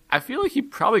 But I feel like he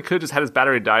probably could have just had his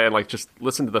battery die and just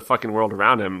listen to the fucking world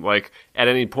around him at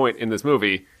any point in this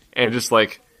movie and just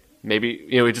maybe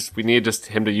we needed just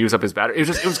him to use up his battery.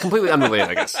 It was completely unrelated,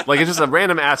 I guess. It's just a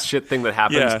random ass shit thing that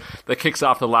happens that kicks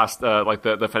off the last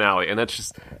the finale, and that's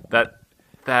just that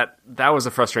was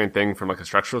a frustrating thing from a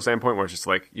structural standpoint where it's just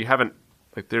you haven't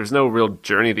there's no real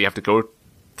journey that you have to go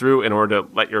through in order to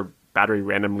let your battery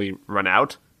randomly run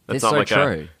out. That's not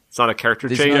true. It's not a character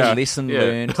change. There's no lesson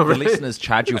learned. The lesson is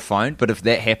charge your phone, but if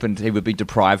that happened, he would be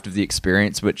deprived of the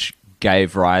experience which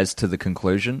gave rise to the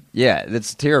conclusion. Yeah,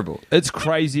 that's terrible. It's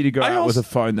crazy to go out with a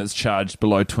phone that's charged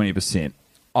below 20%.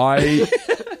 I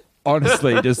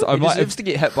honestly he deserves to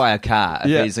get hit by a car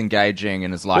if he's engaging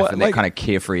in his life in that kind of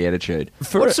carefree attitude.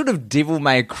 What sort of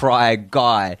devil-may-cry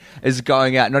guy is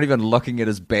going out not even looking at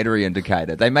his battery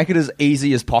indicator? They make it as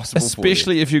easy as possible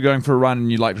especially if you're going for a run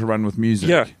and you like to run with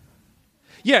music.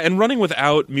 Yeah, and running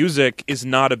without music is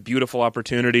not a beautiful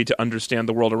opportunity to understand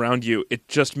the world around you. It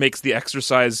just makes the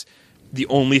exercise the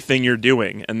only thing you're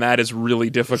doing, and that is really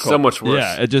difficult. So much worse.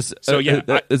 Yeah,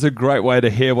 it's a great way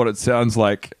to hear what it sounds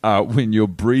like when you're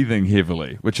breathing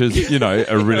heavily, which is,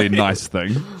 a really nice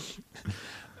thing.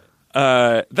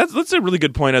 That's a really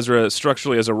good point, Ezra,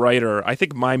 structurally as a writer. I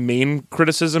think my main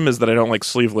criticism is that I don't like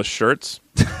sleeveless shirts.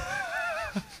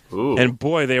 Ooh. And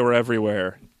boy, they were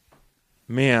everywhere.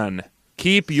 Man...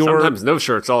 Keep your sometimes no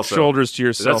shirts also shoulders to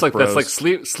yourself. That's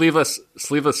sleeveless,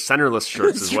 centerless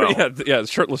shirts as well. Yeah,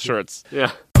 shirtless shirts.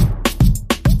 Yeah.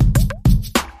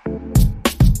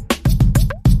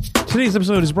 Today's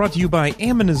episode is brought to you by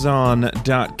Amazon.com.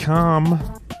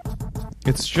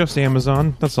 It's just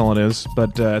Amazon. That's all it is.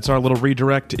 But it's our little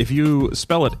redirect. If you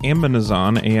spell it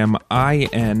Amazon,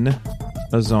 AMIN,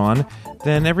 Amazon,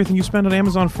 then everything you spend on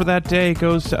Amazon for that day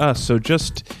goes to us. So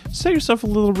just set yourself a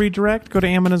little redirect. Go to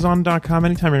Amazon.com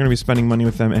anytime you're going to be spending money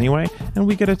with them anyway, and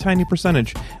we get a tiny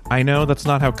percentage. I know that's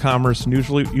not how commerce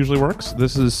usually works.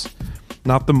 This is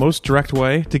not the most direct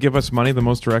way to give us money. The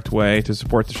most direct way to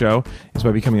support the show is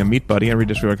by becoming a Meat Buddy at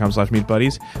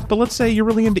redistribute.com/meatbuddies. But let's say you're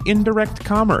really into indirect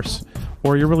commerce,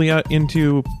 or you're really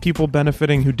into people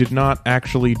benefiting who did not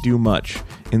actually do much.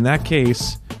 In that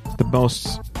case, the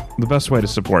best way to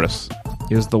support us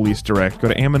is the least direct. Go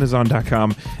to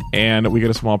Amazon.com and we get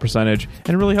a small percentage, and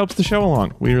it really helps the show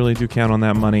along. We really do count on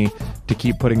that money to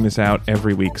keep putting this out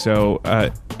every week. So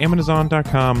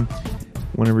Amazon.com,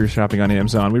 whenever you're shopping on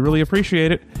Amazon, we really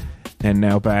appreciate it. And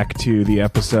now back to the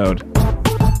episode.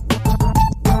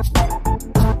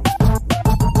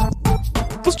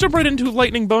 Let's jump right into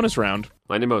lightning bonus round.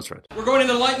 Lightning bonus round. We're going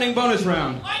into the lightning bonus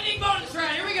round. Lightning bonus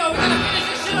round. Here we go. We gotta finish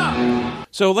this shit up.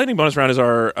 So lightning bonus round is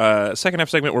our second half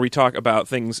segment where we talk about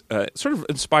things sort of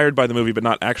inspired by the movie, but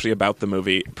not actually about the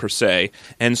movie per se.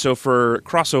 And so for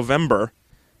Crossovember,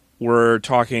 we're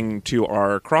talking to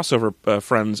our crossover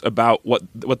friends about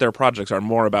what their projects are,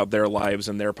 more about their lives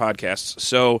and their podcasts.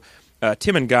 So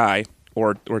Tim and Guy,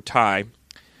 or Ty,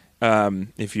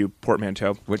 if you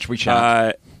portmanteau. Which we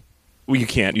shan't. Well, you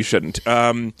can't. You shouldn't.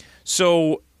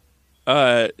 So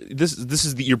this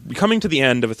is you're coming to the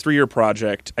end of a 3-year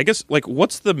project. I guess, like,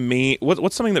 what's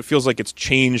something that feels like it's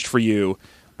changed for you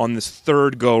on this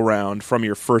third go round from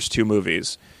your first 2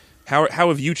 movies? How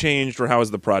have you changed, or how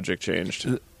has the project changed?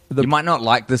 You might not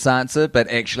like this answer, but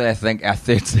actually I think our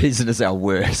third season is our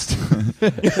worst.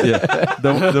 Yeah.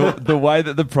 The way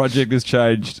that the project has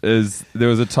changed is there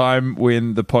was a time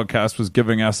when the podcast was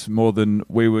giving us more than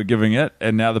we were giving it,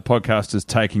 and now the podcast is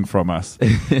taking from us.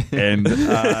 And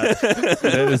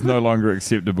that is no longer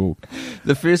acceptable.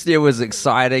 The first year was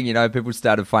exciting. You know, people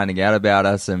started finding out about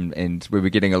us, and we were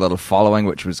getting a little following,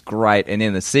 which was great. And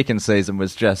then the second season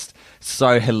was just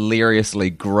so hilariously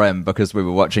grim because we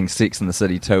were watching Sex and the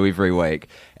City 2 every week.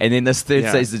 And then this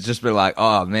third season just been like,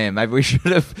 oh man, maybe we should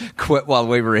have quit while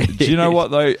we were here. Do you know what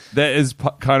though? That is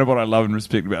kind of what I love and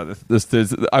respect about this third.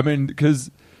 I mean, because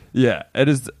it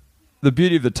is the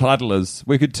beauty of the title is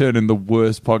we could turn in the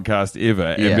worst podcast ever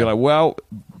and be like, well,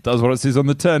 does what it says on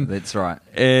the tin. That's right.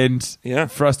 And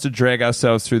for us to drag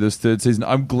ourselves through this third season,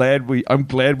 I'm glad we you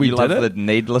did it. You love the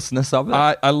needlessness of it.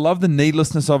 I love the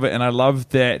needlessness of it, and I love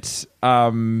that.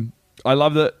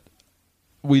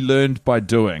 We learned by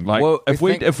doing. Like, well,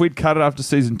 if we'd cut it after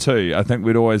season 2, I think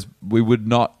we would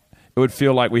not. It would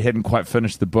feel like we hadn't quite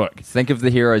finished the book. Think of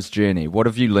the hero's journey. What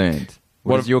have you learned?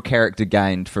 What has your character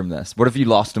gained from this? What have you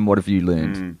lost, and what have you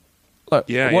learned?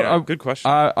 Good question.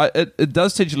 It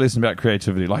does teach you a lesson about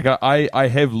creativity. Like I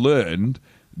have learned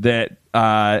that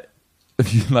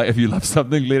if you love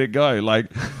something, let it go. Like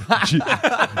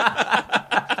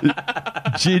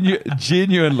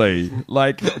genuinely,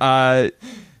 like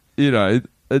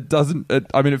it doesn't.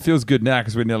 It feels good now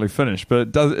because we're nearly finished,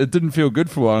 but it didn't feel good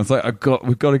for a while. It's like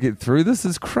we've got to get through this.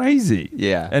 It's crazy.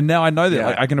 Yeah, and now I know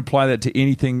that I can apply that to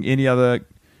anything, any other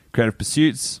creative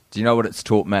pursuits. Do you know what it's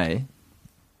taught me?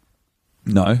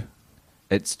 No,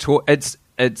 it's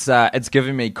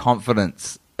given me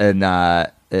confidence in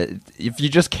if you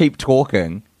just keep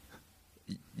talking,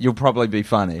 you'll probably be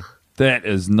funny. That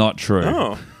is not true.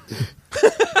 Oh.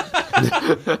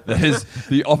 That is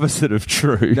the opposite of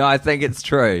true. No, I think it's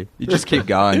true. You just keep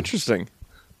going. Interesting.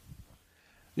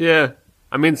 Yeah,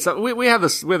 I mean, we have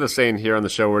this saying here on the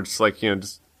show where it's like,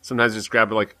 just sometimes you just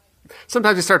grab it, like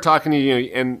sometimes you start talking to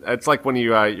you, and it's like when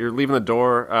you're leaving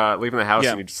the house,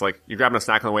 and you're grabbing a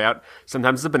snack on the way out.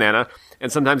 Sometimes it's a banana,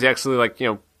 and sometimes you actually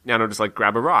just like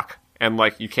grab a rock. And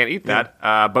you can't eat that,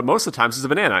 but most of the times it's a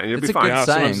banana, and you'll be fine. It's a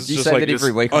good saying. Do you say that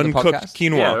every week on the podcast? Uncooked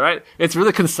quinoa. Yeah, right. It's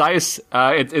really concise.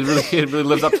 It really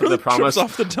lives up to the promise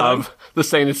of the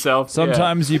saying itself.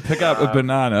 Sometimes you pick up a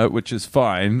banana, which is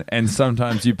fine, and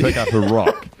sometimes you pick up a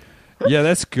rock. Yeah,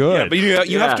 that's good. Yeah, but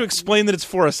you have to explain that it's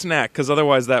for a snack, because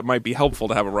otherwise that might be helpful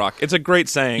to have a rock. It's a great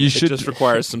saying. It just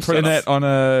requires some print that on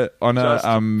a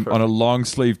long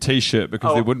sleeve T-shirt,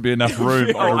 because there wouldn't be enough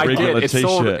room on a regular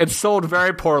T-shirt. It's sold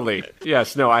very poorly.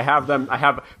 Yes, no, I have them. I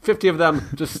have 50 of them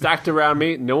just stacked around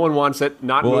me. No one wants it.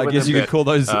 Not well, moving I guess you could call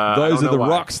those are the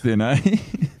rocks then, eh?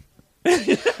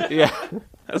 Yeah,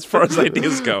 as far as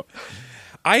ideas go.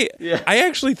 I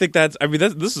actually think this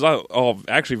is all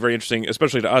actually very interesting,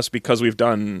 especially to us, because we've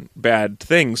done bad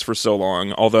things for so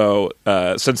long. Although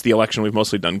since the election, we've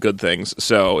mostly done good things,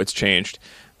 so it's changed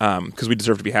because we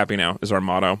deserve to be happy now is our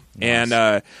motto. Nice.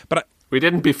 And we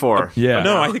didn't before.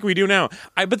 I think we do now.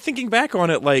 But thinking back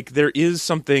on it, like there is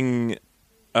something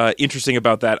interesting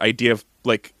about that idea of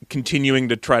like continuing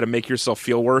to try to make yourself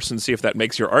feel worse and see if that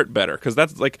makes your art better. Because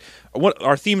that's like what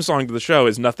our theme song to the show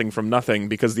is Nothing from Nothing,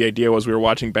 because the idea was we were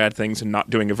watching bad things and not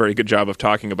doing a very good job of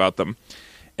talking about them.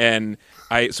 And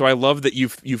I love that you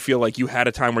feel like you had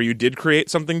a time where you did create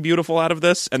something beautiful out of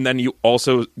this, and then you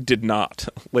also did not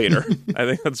later. I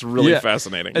think that's really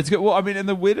fascinating. It's good. Well, I mean, and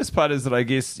the weirdest part is that I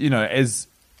guess, as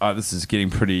this is getting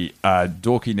pretty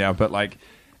dorky now, but like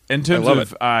in terms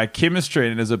of chemistry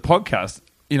and as a podcast,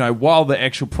 while the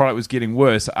actual product was getting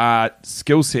worse, our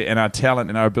skill set and our talent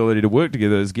and our ability to work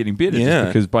together is getting better. Just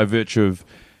because by virtue of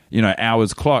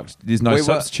hours clocked, there's no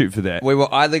substitute for that. We were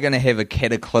either going to have a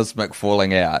cataclysmic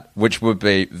falling out, which would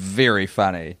be very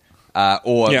funny,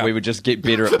 or we would just get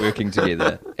better at working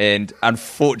together. And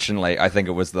unfortunately, I think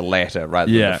it was the latter rather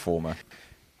than the former.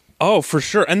 Oh, for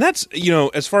sure. And that's,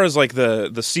 as far as like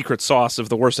the secret sauce of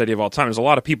the worst idea of all time, there's a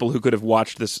lot of people who could have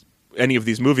watched any of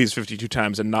these movies 52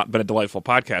 times and not been a delightful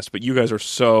podcast, but you guys are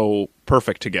so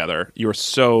perfect together. You are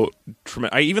so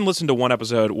tremendous. I even listened to one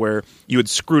episode where you had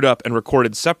screwed up and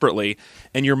recorded separately,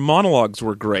 and your monologues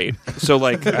were great. So,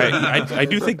 like, I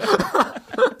do think...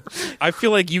 I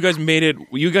feel like you guys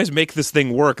make this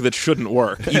thing work that shouldn't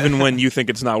work, even when you think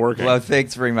it's not working. Well,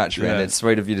 thanks very much, man. That's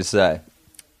sweet of you to say.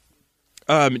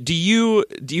 Do you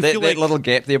feel like that little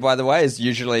gap there, by the way, is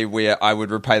usually where I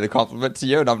would repay the compliment to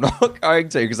you, and I'm not going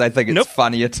to because I think it's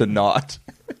funnier to not.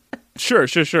 Sure.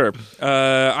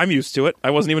 I'm used to it.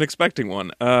 I wasn't even expecting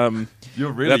one.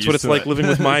 You're really that's what it's like it. living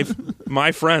with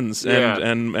my friends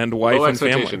and wife Low and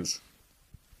family.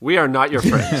 We are not your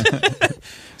friends.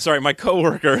 Sorry, my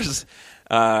coworkers.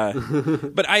 So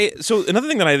another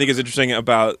thing that I think is interesting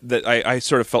about that, I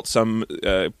sort of felt some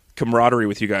camaraderie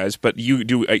with you guys, but you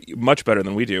do much better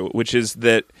than we do, which is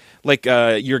that like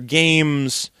your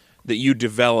games that you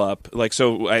develop, like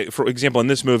for example in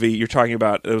this movie you're talking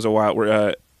about, there was a while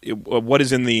where what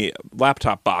is in the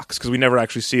laptop box, because we never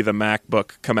actually see the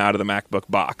MacBook come out of the MacBook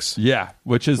box. Yeah,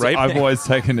 which is right? I've always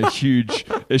taken a huge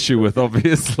issue with,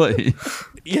 obviously.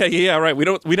 Yeah, right.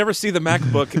 We never see the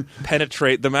MacBook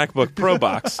penetrate the MacBook Pro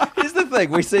box. Here's the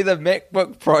thing: we see the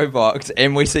MacBook Pro box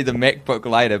and we see the MacBook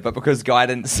later, but because Guy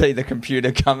didn't see the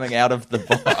computer coming out of the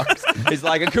box, he's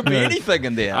like, it could be anything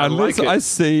in there. Unless I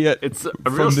see it, it's a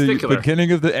from real the stickler.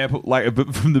 beginning of the Apple,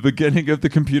 from the beginning of the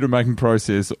computer making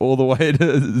process, all the way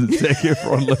to Zac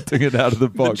Efron lifting it out of the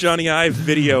box. The Johnny Ive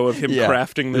video of him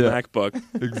crafting the MacBook.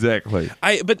 Exactly.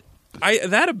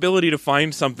 That ability to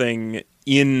find something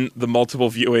in the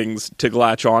multiple viewings to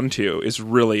latch onto is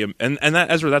really, and that,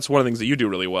 Ezra, that's one of the things that you do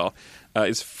really well,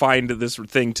 is find this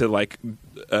thing to like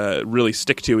really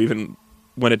stick to even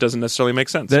when it doesn't necessarily make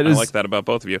sense. I like that about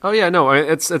both of you. Oh yeah, no,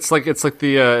 it's like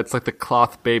the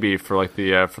cloth baby for like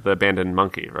for the abandoned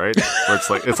monkey, right? Where it's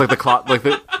like the cloth,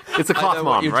 it's a cloth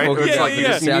mom, right?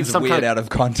 It sounds weird out of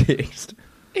context.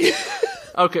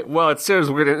 Okay, well, it sounds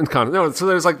weird in context. No, so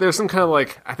there's some kind of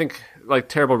like, I think, like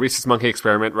terrible rhesus monkey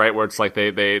experiment, right? Where it's like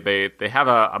they have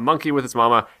a monkey with its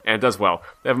mama and it does well.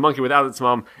 They have a monkey without its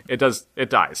mom, it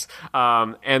dies.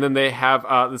 And then they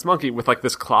have this monkey with like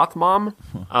this cloth mom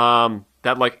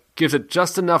that like gives it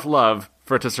just enough love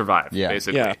for it to survive,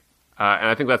 basically. Yeah. And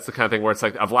I think that's the kind of thing where it's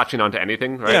like of latching onto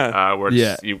anything, right? Yeah. Where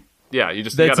it's, you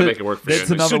just got to make it work for you.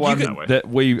 That's another one that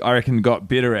we, I reckon, got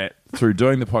better at through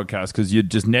doing the podcast, because you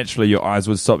just naturally, your eyes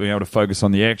would stop being able to focus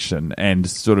on the action and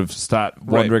sort of start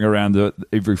wandering around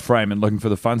every frame and looking for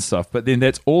the fun stuff. But then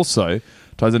that's also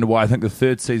ties into why I think the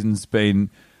third season's been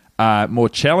more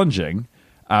challenging,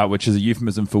 which is a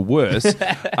euphemism for worse,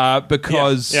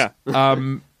 because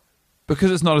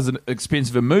it's not as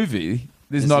expensive a movie.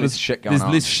 There's less shit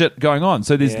going on.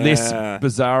 So there's less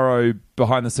bizarro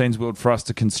behind the scenes world for us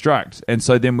to construct. And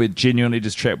so then we're genuinely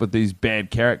just trapped with these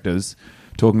bad characters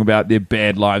talking about their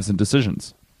bad lives and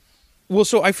decisions. Well,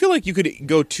 so I feel like you could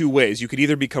go two ways. You could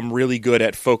either become really good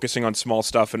at focusing on small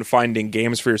stuff and finding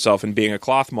games for yourself and being a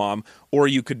cloth mom, or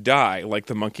you could die like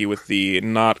the monkey with the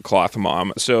not cloth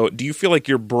mom. So do you feel like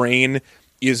your brain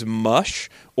is mush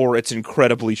or it's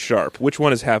incredibly sharp? Which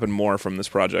one has happened more from this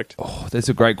project? Oh, that's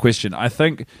a great question. I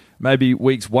think maybe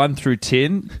weeks 1 through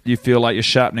 10, you feel like you're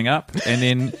sharpening up, and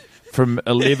then from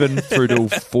 11 through to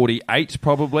 48,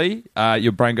 probably,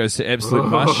 your brain goes to absolute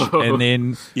mush, and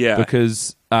then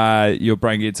because your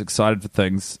brain gets excited for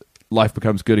things, life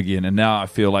becomes good again, and now I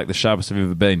feel like the sharpest I've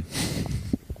ever been.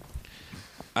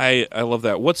 I love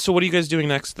that. What are you guys doing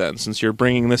next then? Since you're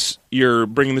bringing the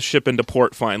ship into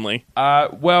port finally.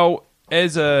 Well,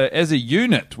 as a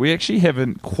unit, we actually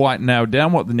haven't quite nailed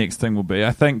down what the next thing will be.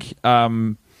 I think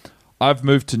I've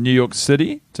moved to New York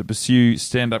City to pursue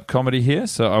stand-up comedy here,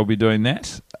 so I'll be doing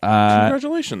that.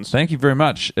 Congratulations. Thank you very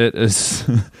much. It is...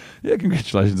 yeah,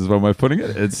 congratulations is one way of putting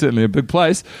it. It's certainly a big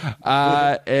place.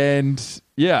 And,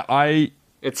 yeah,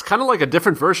 It's kind of like a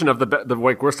different version of the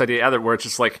like worst idea ever, where it's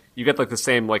just like you get like the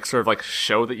same like sort of like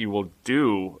show that you will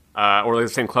do, or like the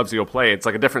same clubs you'll play. It's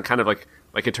like a different kind of like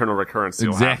eternal recurrence that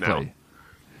you'll have now,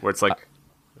 where it's like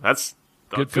that's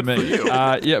good for me.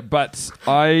 Yeah, but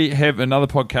I have another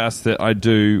podcast that I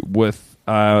do with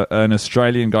an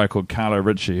Australian guy called Carlo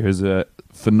Ritchie, who's a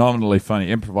phenomenally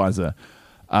funny improviser,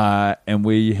 and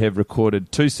we have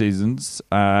recorded 2 seasons.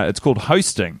 It's called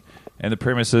Hosting, and the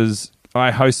premise is.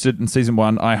 I hosted in season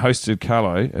 1. I hosted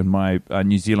Carlo in my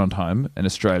New Zealand home, an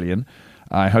Australian.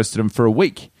 I hosted him for a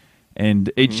week,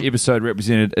 and each episode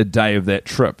represented a day of that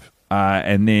trip.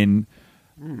 And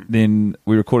then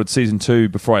we recorded season 2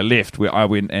 before I left, where I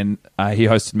went and he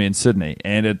hosted me in Sydney.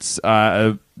 And it's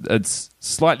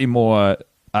slightly more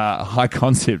high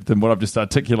concept than what I've just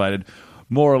articulated.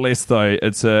 More or less, though,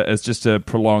 it's just a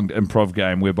prolonged improv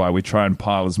game whereby we try and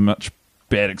pile as much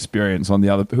bad experience on the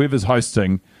other whoever's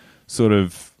hosting. Sort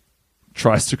of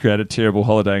tries to create a terrible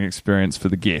holidaying experience for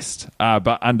the guest,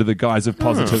 but under the guise of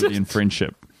positivity and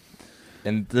friendship.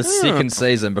 And the second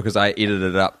season, because I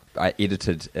edited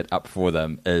it up for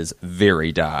them, is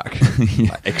very dark,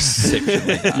 like,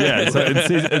 exceptionally dark. Yeah, so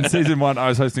in season 1, I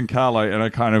was hosting Carlo, and I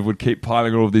kind of would keep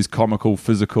piling all of these comical,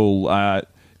 physical,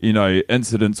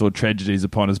 incidents or tragedies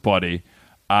upon his body.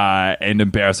 And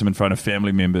embarrass him in front of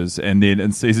family members. And then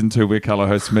in season 2, where Carlo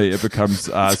hosts me, it becomes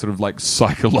sort of like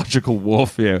psychological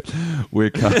warfare. Where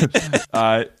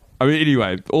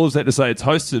anyway, all of that to say, it's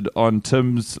hosted on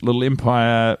Tim's Little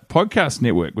Empire podcast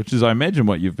network, which is, I imagine,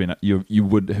 what you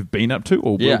would have been up to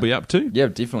or will be up to. Yeah,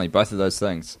 definitely, both of those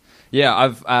things.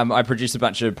 Yeah, I produce a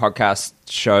bunch of podcast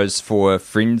shows for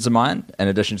friends of mine, in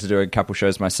addition to doing a couple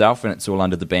shows myself, and it's all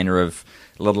under the banner of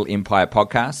Little Empire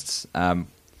Podcasts.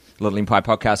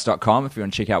 littleempirepodcast.com if you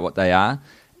want to check out what they are.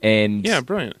 And yeah,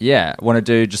 brilliant. Yeah, want to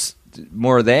do just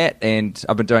more of that, and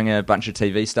I've been doing a bunch of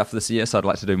TV stuff this year, so I'd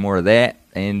like to do more of that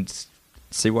and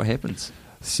see what happens.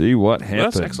 Well,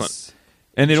 that's excellent.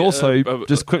 And then also,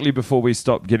 just quickly before we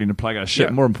stop getting to plug our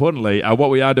shit, more importantly,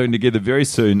 what we are doing together very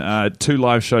soon, 2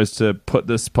 live shows to put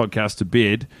this podcast to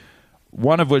bed.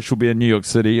 One of which will be in New York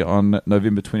City on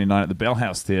November 29 at the Bell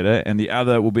House Theatre, and the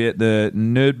other will be at the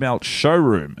Nerd Melt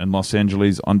Showroom in Los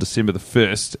Angeles on December the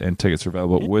 1st, and tickets are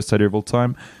available at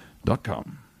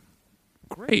worstideaofalltime.com.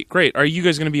 Great. Are you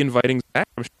guys going to be inviting Zach?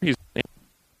 I'm sure he's...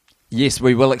 Yes,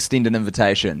 we will extend an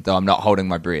invitation, though I'm not holding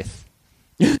my breath.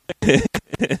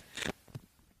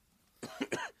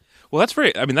 Well,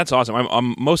 that's awesome.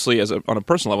 I'm mostly, on a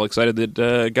personal level, excited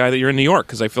that guy that you're in New York,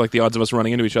 because I feel like the odds of us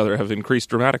running into each other have increased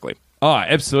dramatically. Oh,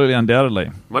 absolutely,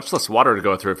 undoubtedly. Much less water to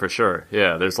go through, for sure.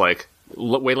 Yeah, there's like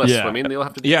way less swimming you'll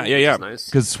have to do. Yeah. Nice.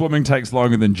 Because swimming takes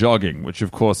longer than jogging, which,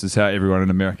 of course, is how everyone in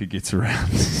America gets around.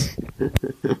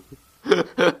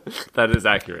 That is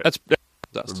accurate.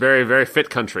 That's very, very fit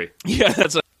country. Yeah,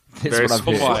 that's very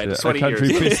sweaty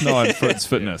country best known for its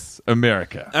fitness,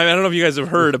 America. I don't know if you guys have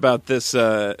heard about this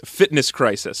fitness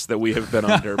crisis that we have been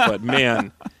under, but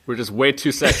man, we're just way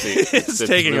too sexy. It's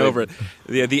taking really... over.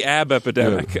 The ab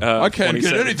epidemic. Yeah. I can't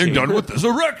get anything done with this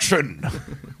erection.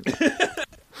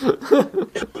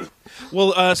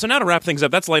 Well, so now to wrap things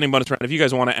up, that's Lightning Bonus Round. If you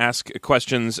guys want to ask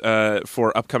questions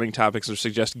for upcoming topics or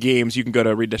suggest games, you can go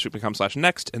to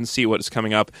readdistrict.com/next and see what is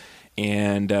coming up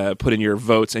and put in your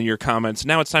votes and your comments.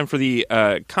 Now it's time for the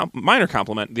minor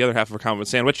compliment, the other half of a compliment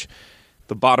sandwich,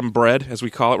 the bottom bread, as we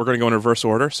call it. We're going to go in reverse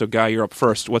order. So, Guy, you're up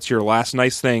first. What's your last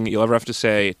nice thing you'll ever have to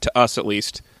say, to us at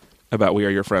least, about We Are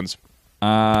Your Friends?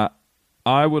 I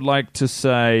would like to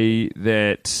say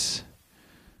that...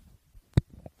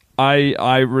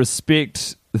 I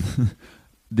respect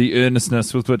the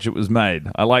earnestness with which it was made.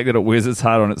 I like that it wears its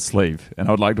heart on its sleeve, and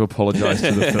I would like to apologize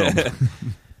to the film.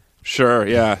 Sure,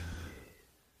 yeah.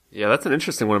 Yeah, that's an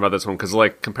interesting one about this one, because,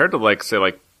 like, compared to, like, say,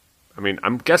 like, I mean,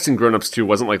 I'm guessing Grown Ups 2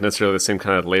 wasn't, like, necessarily the same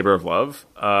kind of labor of love.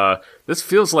 This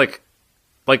feels like,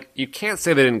 you can't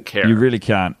say they didn't care. You really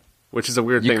can't. Which is a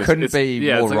weird thing. You couldn't be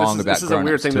more wrong about Grown Ups 2. This is a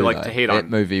weird thing to, like, to hate on. That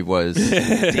movie was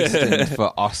destined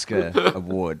for Oscar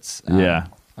awards. Yeah.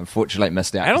 Unfortunately,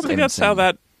 missed out. I don't think that's how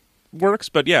that works,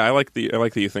 but yeah, I like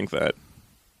that you think that.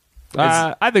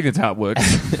 I think it's how it works.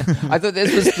 I thought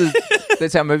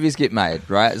that's how movies get made,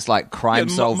 right? It's like crime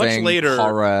solving,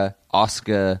 horror,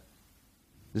 Oscar.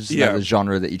 This is another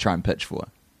genre that you try and pitch for.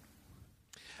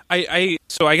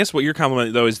 So I guess what your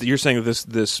compliment though is that you're saying that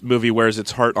this movie wears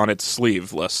its heart on its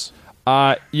sleeveless.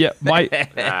 Yeah,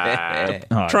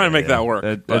 trying to make that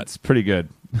work. That's pretty good.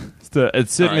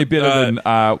 It's certainly better than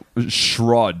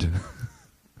Shrod.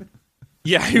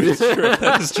 Yeah,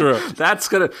 that is true. That's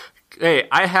gonna. Hey,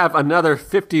 I have another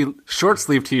 50 short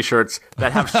sleeve T-shirts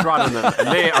that have Shrod in them, and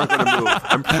they aren't going to move.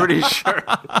 I'm pretty sure.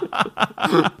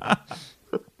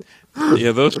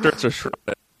 Yeah, those shirts are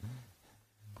shredded.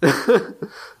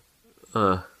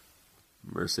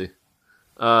 Mercy.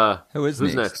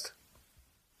 Who's next?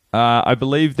 I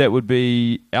believe that would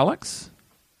be Alex.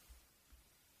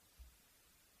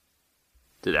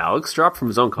 Did Alex drop from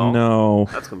his own call? No.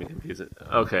 That's going to be confusing.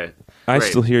 Okay. I Great.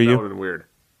 still hear you. That would have been weird.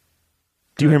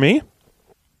 Do you hear me?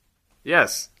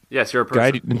 Yes, you're a person.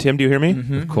 Guy and Tim, do you hear me?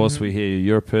 Mm-hmm. Of course we hear you.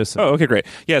 You're a person. Oh, okay, great.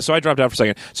 Yeah, so I dropped out for a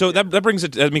second. So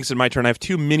that makes it my turn. I have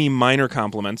two mini minor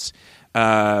compliments,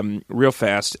 real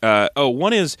fast.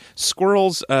 One is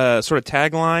Squirrel's sort of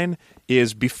tagline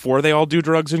is before they all do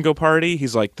drugs and go party.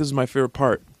 He's like, "This is my favorite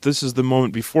part. This is the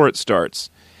moment before it starts,"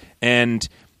 and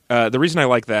the reason I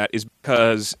like that is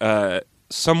because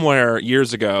somewhere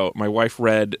years ago, my wife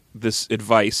read this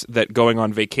advice that going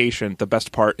on vacation, the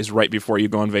best part is right before you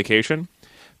go on vacation,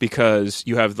 because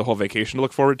you have the whole vacation to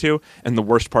look forward to, and the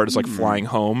worst part is like flying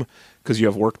home because you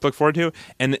have work to look forward to.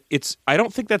 And I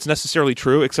don't think that's necessarily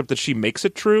true, except that she makes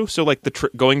it true. So like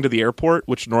going to the airport,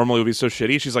 which normally would be so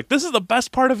shitty, she's like, "This is the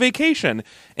best part of vacation,"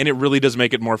 and it really does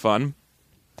make it more fun.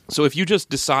 So if you just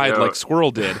decide, like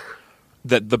Squirrel did,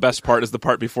 that the best part is the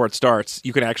part before it starts,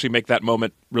 you can actually make that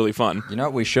moment really fun. You know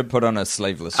what we should put on a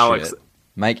sleeveless Alex, shirt?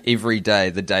 Make every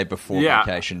day the day before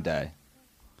vacation day.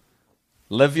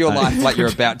 Live your life like you're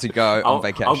about to go on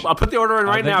vacation. I'll put the order in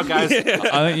right now, guys. I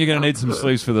think you're going to need some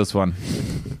sleeves for this one.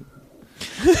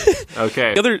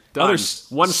 Okay. The other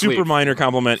one super sleeve. minor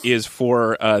compliment is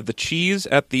for the cheese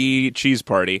at the cheese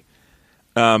party.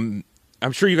 I'm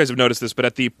sure you guys have noticed this,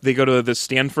 but they go to the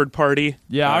Stanford party.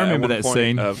 Yeah, I remember that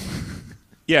scene.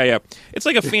 Yeah. It's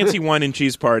like a fancy wine and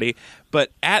cheese party.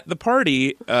 But at the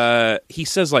party, he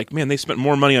says, like, "Man, they spent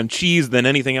more money on cheese than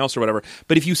anything else or whatever."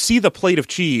 But if you see the plate of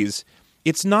cheese,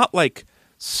 it's not like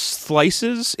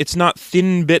slices. It's not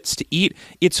thin bits to eat.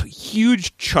 It's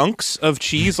huge chunks of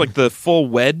cheese, like the full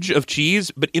wedge of cheese,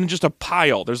 but in just a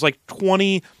pile. There's like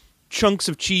 20 chunks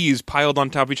of cheese piled on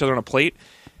top of each other on a plate.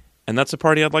 And that's a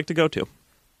party I'd like to go to.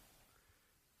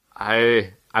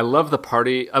 I love the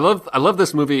party. I love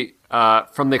this movie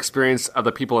from the experience of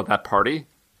the people at that party,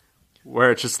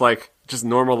 where it's just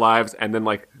normal lives, and then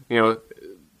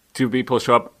two people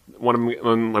show up, one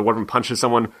of them punches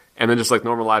someone, and then just like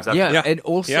normal lives after. Yeah, and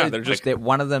also that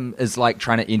one of them is like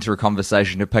trying to enter a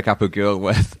conversation to pick up a girl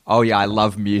with, "Oh yeah, I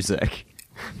love music."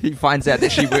 He finds out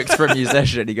that she works for a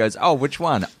musician. He goes, "Oh, which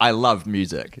one? I love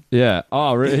music." Yeah.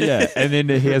 Oh, really? Yeah. And then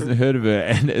he hasn't heard of her,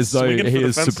 and as though he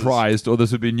is surprised, or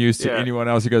this would be news to anyone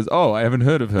else, he goes, "Oh, I haven't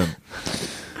heard of him."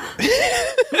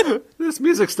 This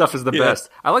music stuff is the best.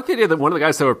 I like the idea that one of the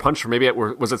guys that were punched,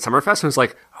 was at Summerfest, and was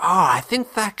like, "Oh, I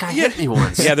think that guy hit me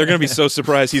once." Yeah, they're going to be so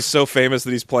surprised. He's so famous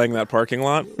that he's playing that parking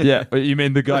lot. Yeah, you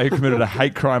mean the guy who committed a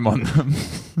hate crime on them?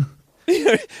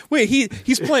 Wait,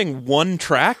 he's playing one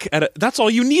track that's all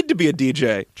you need to be a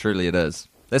DJ. Truly it is.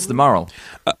 That's the moral.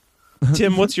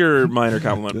 Tim, what's your minor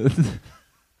compliment?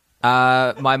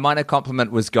 My minor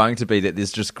compliment was going to be that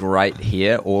there's just great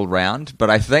hair all round, but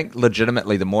I think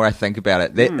legitimately the more I think about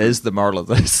it, that is the moral of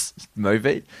this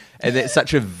movie. And that's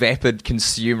such a vapid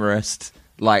consumerist,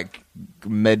 like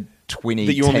mid-20s.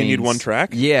 That you only need one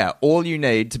track? Yeah, all you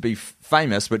need to be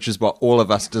famous, which is what all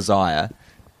of us desire,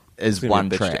 is one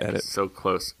track. So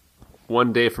close.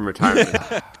 One day from retirement.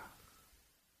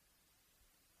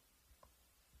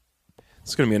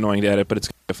 It's going to be annoying to edit, but it's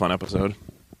going to be a fun episode.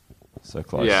 So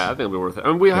close. Yeah, I think it'll be worth it. I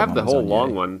mean, we have the whole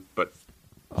long one, but...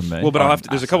 Well, but I'll have to...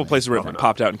 There's a couple places where it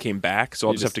popped out and came back, so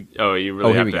I'll just have to... Oh, you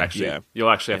really have to actually... Yeah. You'll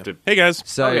actually have to... Hey, guys.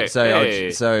 So say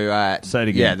it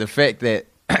again. Yeah, the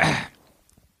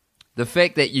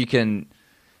fact that you can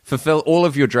fulfill all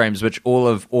of your dreams, which all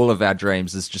of our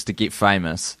dreams is just to get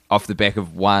famous off the back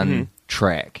of one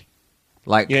track.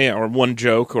 Like or one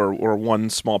joke or one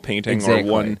small painting or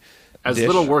one as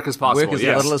little work as possible. Work as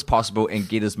little as possible and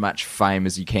get as much fame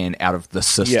as you can out of the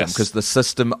system, because the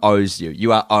system owes you.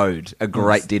 You are owed a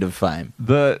great debt of fame.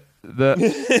 I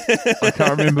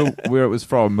can't remember where it was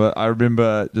from, but I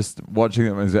remember just watching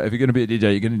it. If you're going to be a DJ,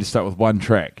 you're going to need to start with one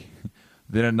track,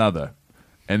 then another,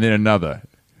 and then another,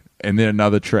 and then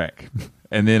another track,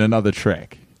 and then another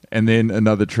track, and then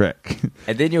another track.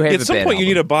 And then you have at some point you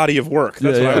need a body of work.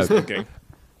 That's what I was thinking.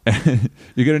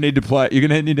 You're going to need to play. You're going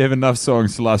to need to have enough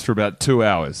songs to last for about 2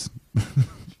 hours.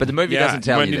 But the movie doesn't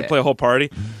tell you need that. to play a whole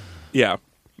party. Yeah,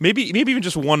 maybe even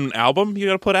just one album you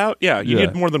got to put out. Yeah, you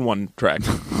need more than one track.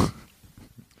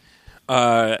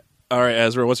 All right,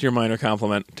 Ezra, what's your minor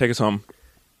compliment? Take us home.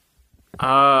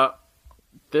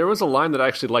 There was a line that I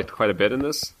actually liked quite a bit in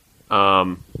this. Are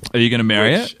you going to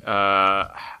marry it?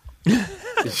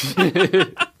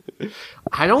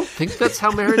 I don't think that's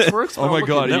how marriage works. Oh my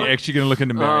god, are you actually going to look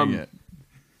into marrying it?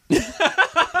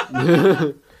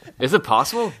 Is it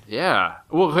possible? Yeah.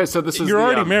 Well, okay, so this is you're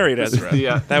already married, Ezra.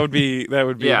 Yeah, that would be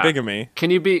bigamy.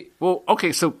 Can you be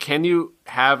okay? So can you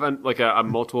have a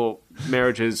multiple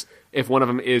marriages if one of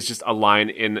them is just a line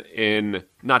in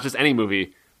not just any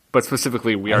movie, but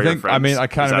specifically "We Are Your Friends"? I mean, I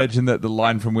can't imagine that the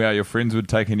line from "We Are Your Friends" would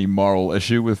take any moral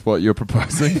issue with what you're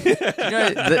proposing.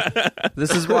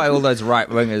 This is why all those right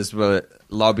wingers were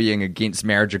lobbying against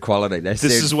marriage equality. They said,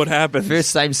 this is what happens.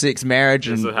 First same-sex marriage,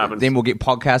 and then we'll get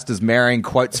podcasters marrying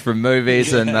quotes from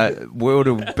movies, and the world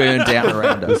will burn down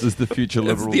around us. This is the future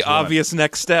liberal. It's the obvious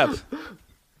next step.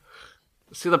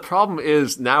 See, the problem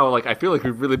is now, I feel like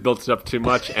we've really built it up too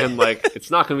much, and it's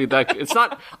not going to be that. It's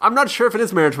not. I'm not sure if it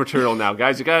is marriage material now,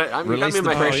 guys. You got release me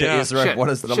the pressure, Ezra. Shit, what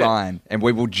is the line? And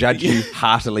we will judge you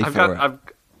heartily for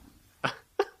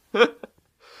it.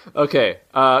 Okay,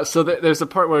 so there's a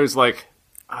part where he's like,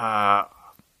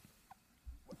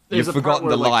 you've forgotten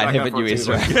the line, haven't you,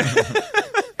 Ezra?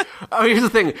 Oh, here's the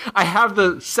thing. I have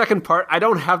the second part. I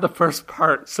don't have the first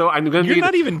part, so I'm going to need... You're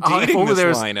not even dating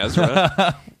this line,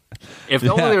 Ezra. If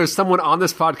only there was someone on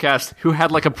this podcast who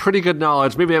had a pretty good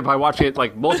knowledge, maybe by watching it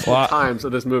multiple times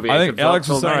of this movie. I think Alex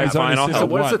was saying he's only seen it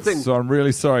once, so I'm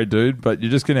really sorry, dude, but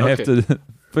you're just going to have to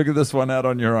figure this one out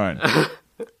on your own.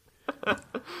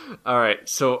 All right,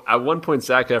 so at one point,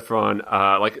 Zac Efron,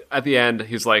 at the end,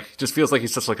 he's just feels like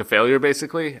he's such a failure,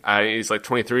 basically. He's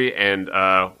 23, and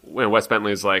when Wes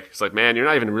Bentley's he's man, you're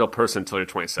not even a real person until you're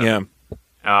 27.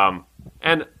 Yeah.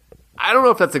 And I don't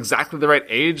know if that's exactly the right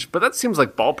age, but that seems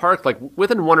like ballpark,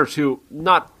 within one or two,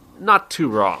 not too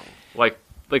wrong.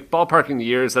 Ballparking the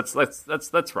years, that's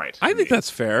right. I think that's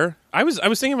fair. I was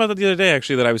thinking about that the other day,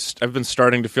 actually, that I've been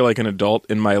starting to feel like an adult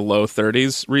in my low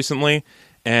 30s recently.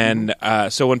 And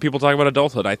so when people talk about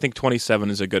adulthood, I think 27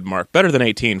 is a good mark. Better than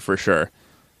 18, for sure.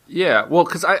 Yeah, well,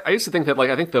 because I used to think that,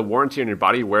 I think the warranty on your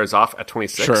body wears off at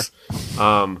 26. Sure.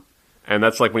 And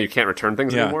that's when you can't return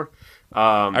things anymore.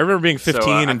 I remember being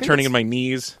 15 and turning in my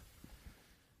knees.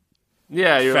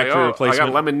 Yeah, you're factory replacement. I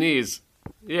got lemon knees.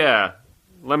 Yeah,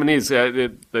 lemon knees. These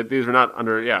are not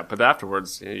under, but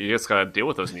afterwards, you just got to deal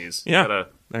with those knees. Yeah,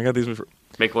 I got these...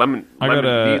 Make lemon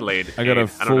knee laid. I got a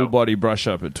full body brush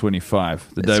up at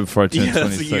 25, the day before I turned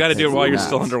 26. So you got to do it while you're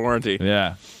still under warranty.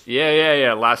 Yeah.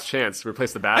 Yeah. Last chance.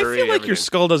 Replace the battery. I feel like your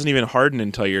skull doesn't even harden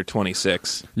until you're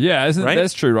 26. Yeah, right?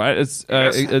 That's true, right? It's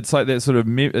it's like that sort of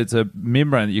it's a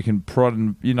membrane that you can prod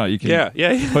and you can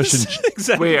push and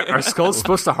exactly. Wait, are skulls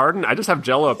supposed to harden? I just have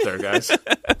Jello up there, guys.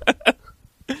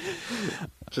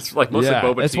 Just mostly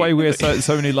boba that's tea. why you wear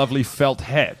so many lovely felt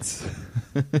hats.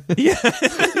 Yeah.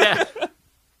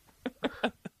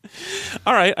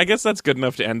 All right, I guess that's good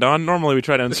enough to end on. Normally we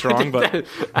try to end strong, but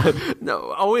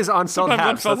no, always on felt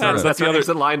hats. That's the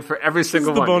other line for every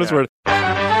single one. The bonus word.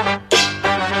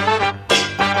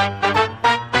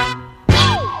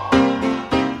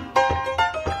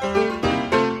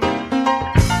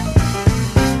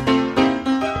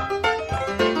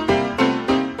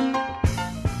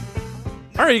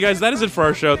 All right, you guys, that is it for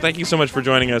our show. Thank you so much for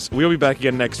joining us. We'll be back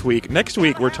again next week. Next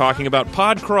week, we're talking about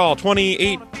Podcrawl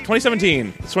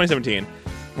 2017. It's 2017.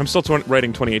 I'm still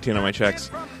writing 2018 on my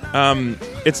checks.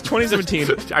 It's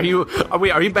 2017. Are you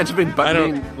Benjamin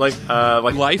Buttoning like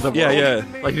life? Yeah.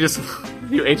 Like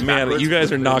you age man, backwards. You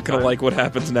guys are not going to like what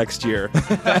happens next year.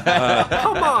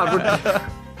 Come on.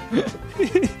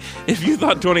 If you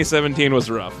thought 2017 was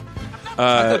rough.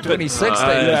 2016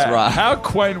 is right. How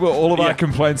quaint were all of our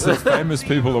complaints that famous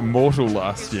people are mortal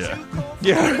last year?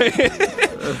 Yeah,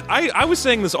 I was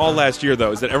saying this all last year,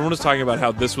 though, is that everyone was talking about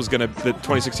how that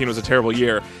 2016 was a terrible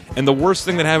year. And the worst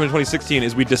thing that happened in 2016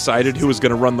 is we decided who was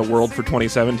going to run the world for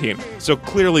 2017. So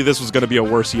clearly this was going to be a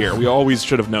worse year. We always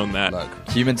should have known that. Look,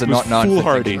 humans are not known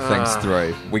for thinking things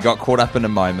through. We got caught up in a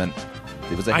moment.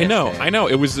 I know.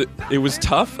 It was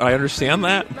tough. I understand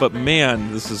that, but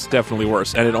man, this is definitely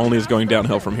worse, and it only is going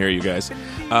downhill from here, you guys.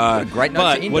 Great note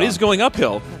but to end what on. is going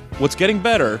uphill? What's getting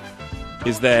better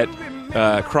is that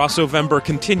Crossovember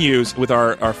continues with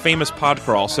our famous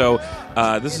Podcrawl. So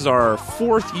this is our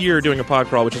 4th year doing a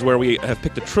Podcrawl, which is where we have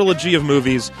picked a trilogy of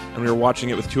movies, and we are watching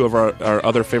it with 2 of our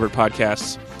other favorite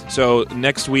podcasts. So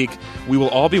next week, we will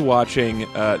all be watching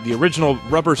the original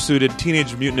rubber-suited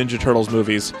Teenage Mutant Ninja Turtles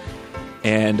movies.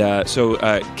 And so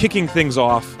kicking things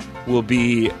off will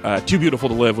be Too Beautiful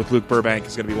to Live with Luke Burbank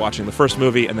is going to be watching the first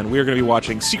movie, and then we're going to be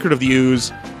watching Secret of the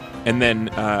Ooze, and then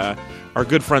our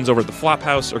good friends over at the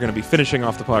Flophouse are going to be finishing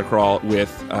off the pod crawl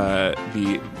with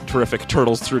the terrific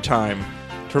Turtles Through Time.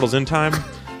 Turtles in Time?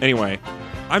 Anyway,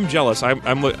 I'm jealous. I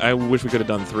wish we could have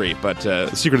done 3, but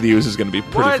Secret of the Ooze is going to be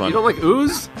pretty fun. You don't like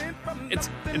ooze? It's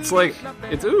ooze.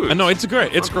 No, it's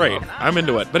great. It's great. I'm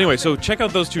into it. But anyway, so check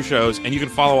out those 2 shows, and you can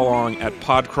follow along at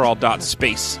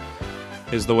podcrawl.space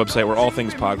is the website where all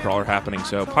things podcrawl are happening.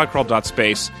 So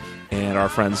podcrawl.space and our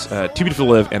friends Too Beautiful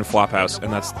to Live and Flophouse,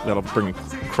 and that'll bring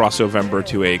Crossovember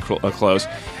to a close.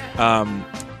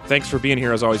 Thanks for being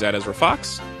here, as always, at Ezra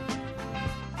Fox.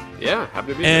 Yeah,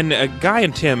 happy to be here. And Guy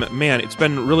and Tim, man, it's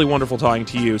been really wonderful talking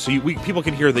to you. So people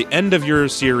can hear the end of your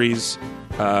series,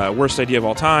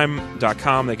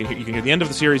 worstideaofalltime.com. You can hear the end of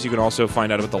the series. You can also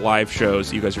find out about the live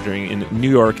shows you guys are doing in New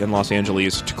York and Los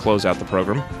Angeles to close out the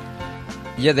program.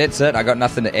 Yeah, that's it. I got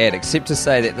nothing to add except to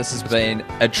say that this has been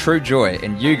a true joy,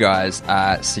 and you guys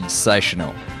are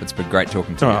sensational. It's been great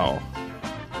talking to you.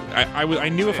 I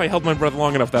knew if I held my breath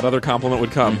long enough, that other compliment would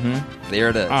come. Mm-hmm. There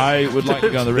it is. I would like to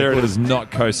go on the record as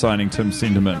not co-signing Tim's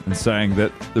sentiment and saying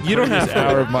that the previous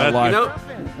hour of my life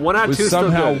was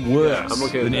somehow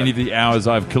worse than any of the hours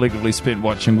I've collectively spent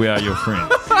watching We Are Your Friends.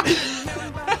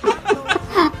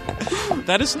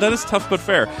 That is tough but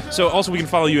fair. So also we can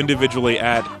follow you individually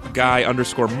at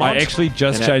Guy_Mont. I actually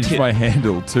just changed my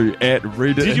handle to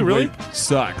 @Read It. Did you really?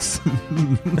 Sucks.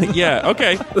 Yeah,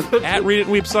 okay.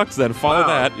 @ReadItAndWeep sucks then. Follow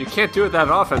that. You can't do it that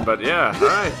often, but yeah, all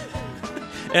right.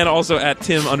 And also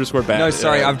 @Tim_Bat. No,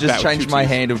 sorry, I've just changed my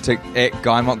handle to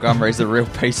 @Guy Montgomery's a real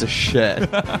piece of shit.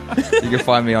 You can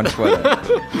find me on Twitter.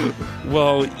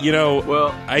 Well,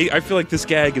 I feel like this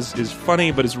gag is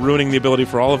funny, but is ruining the ability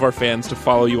for all of our fans to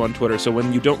follow you on Twitter. So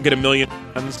when you don't get 1 million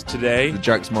fans today, the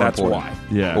joke's more that's important. Why.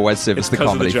 Yeah. Always service the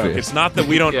comedy of the joke. first. It's not that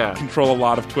we don't control a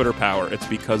lot of Twitter power. It's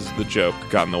because the joke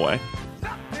got in the way.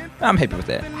 I'm happy with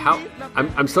that.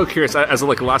 I'm so curious, as a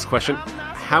last question,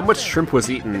 how much shrimp was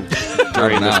eaten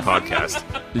during this podcast?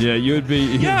 Yeah, you would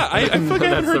be... Yeah, I feel like I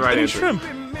haven't heard any shrimp.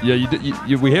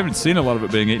 Yeah, we haven't seen a lot of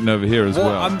it being eaten over here as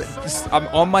well. I'm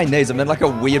on my knees. I'm in like a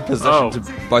weird position to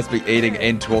both be eating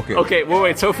and talking. Okay, well,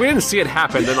 wait. So if we didn't see it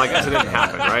happen, then I guess it didn't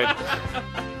happen, right?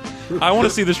 I want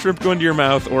to see the shrimp go into your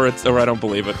mouth, or I don't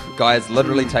believe it. Guys,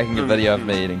 literally taking a video of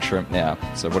me eating shrimp now.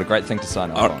 So what a great thing to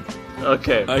sign off on.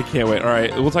 Okay. I can't wait. All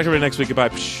right, we'll talk about it next week.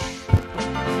 Goodbye.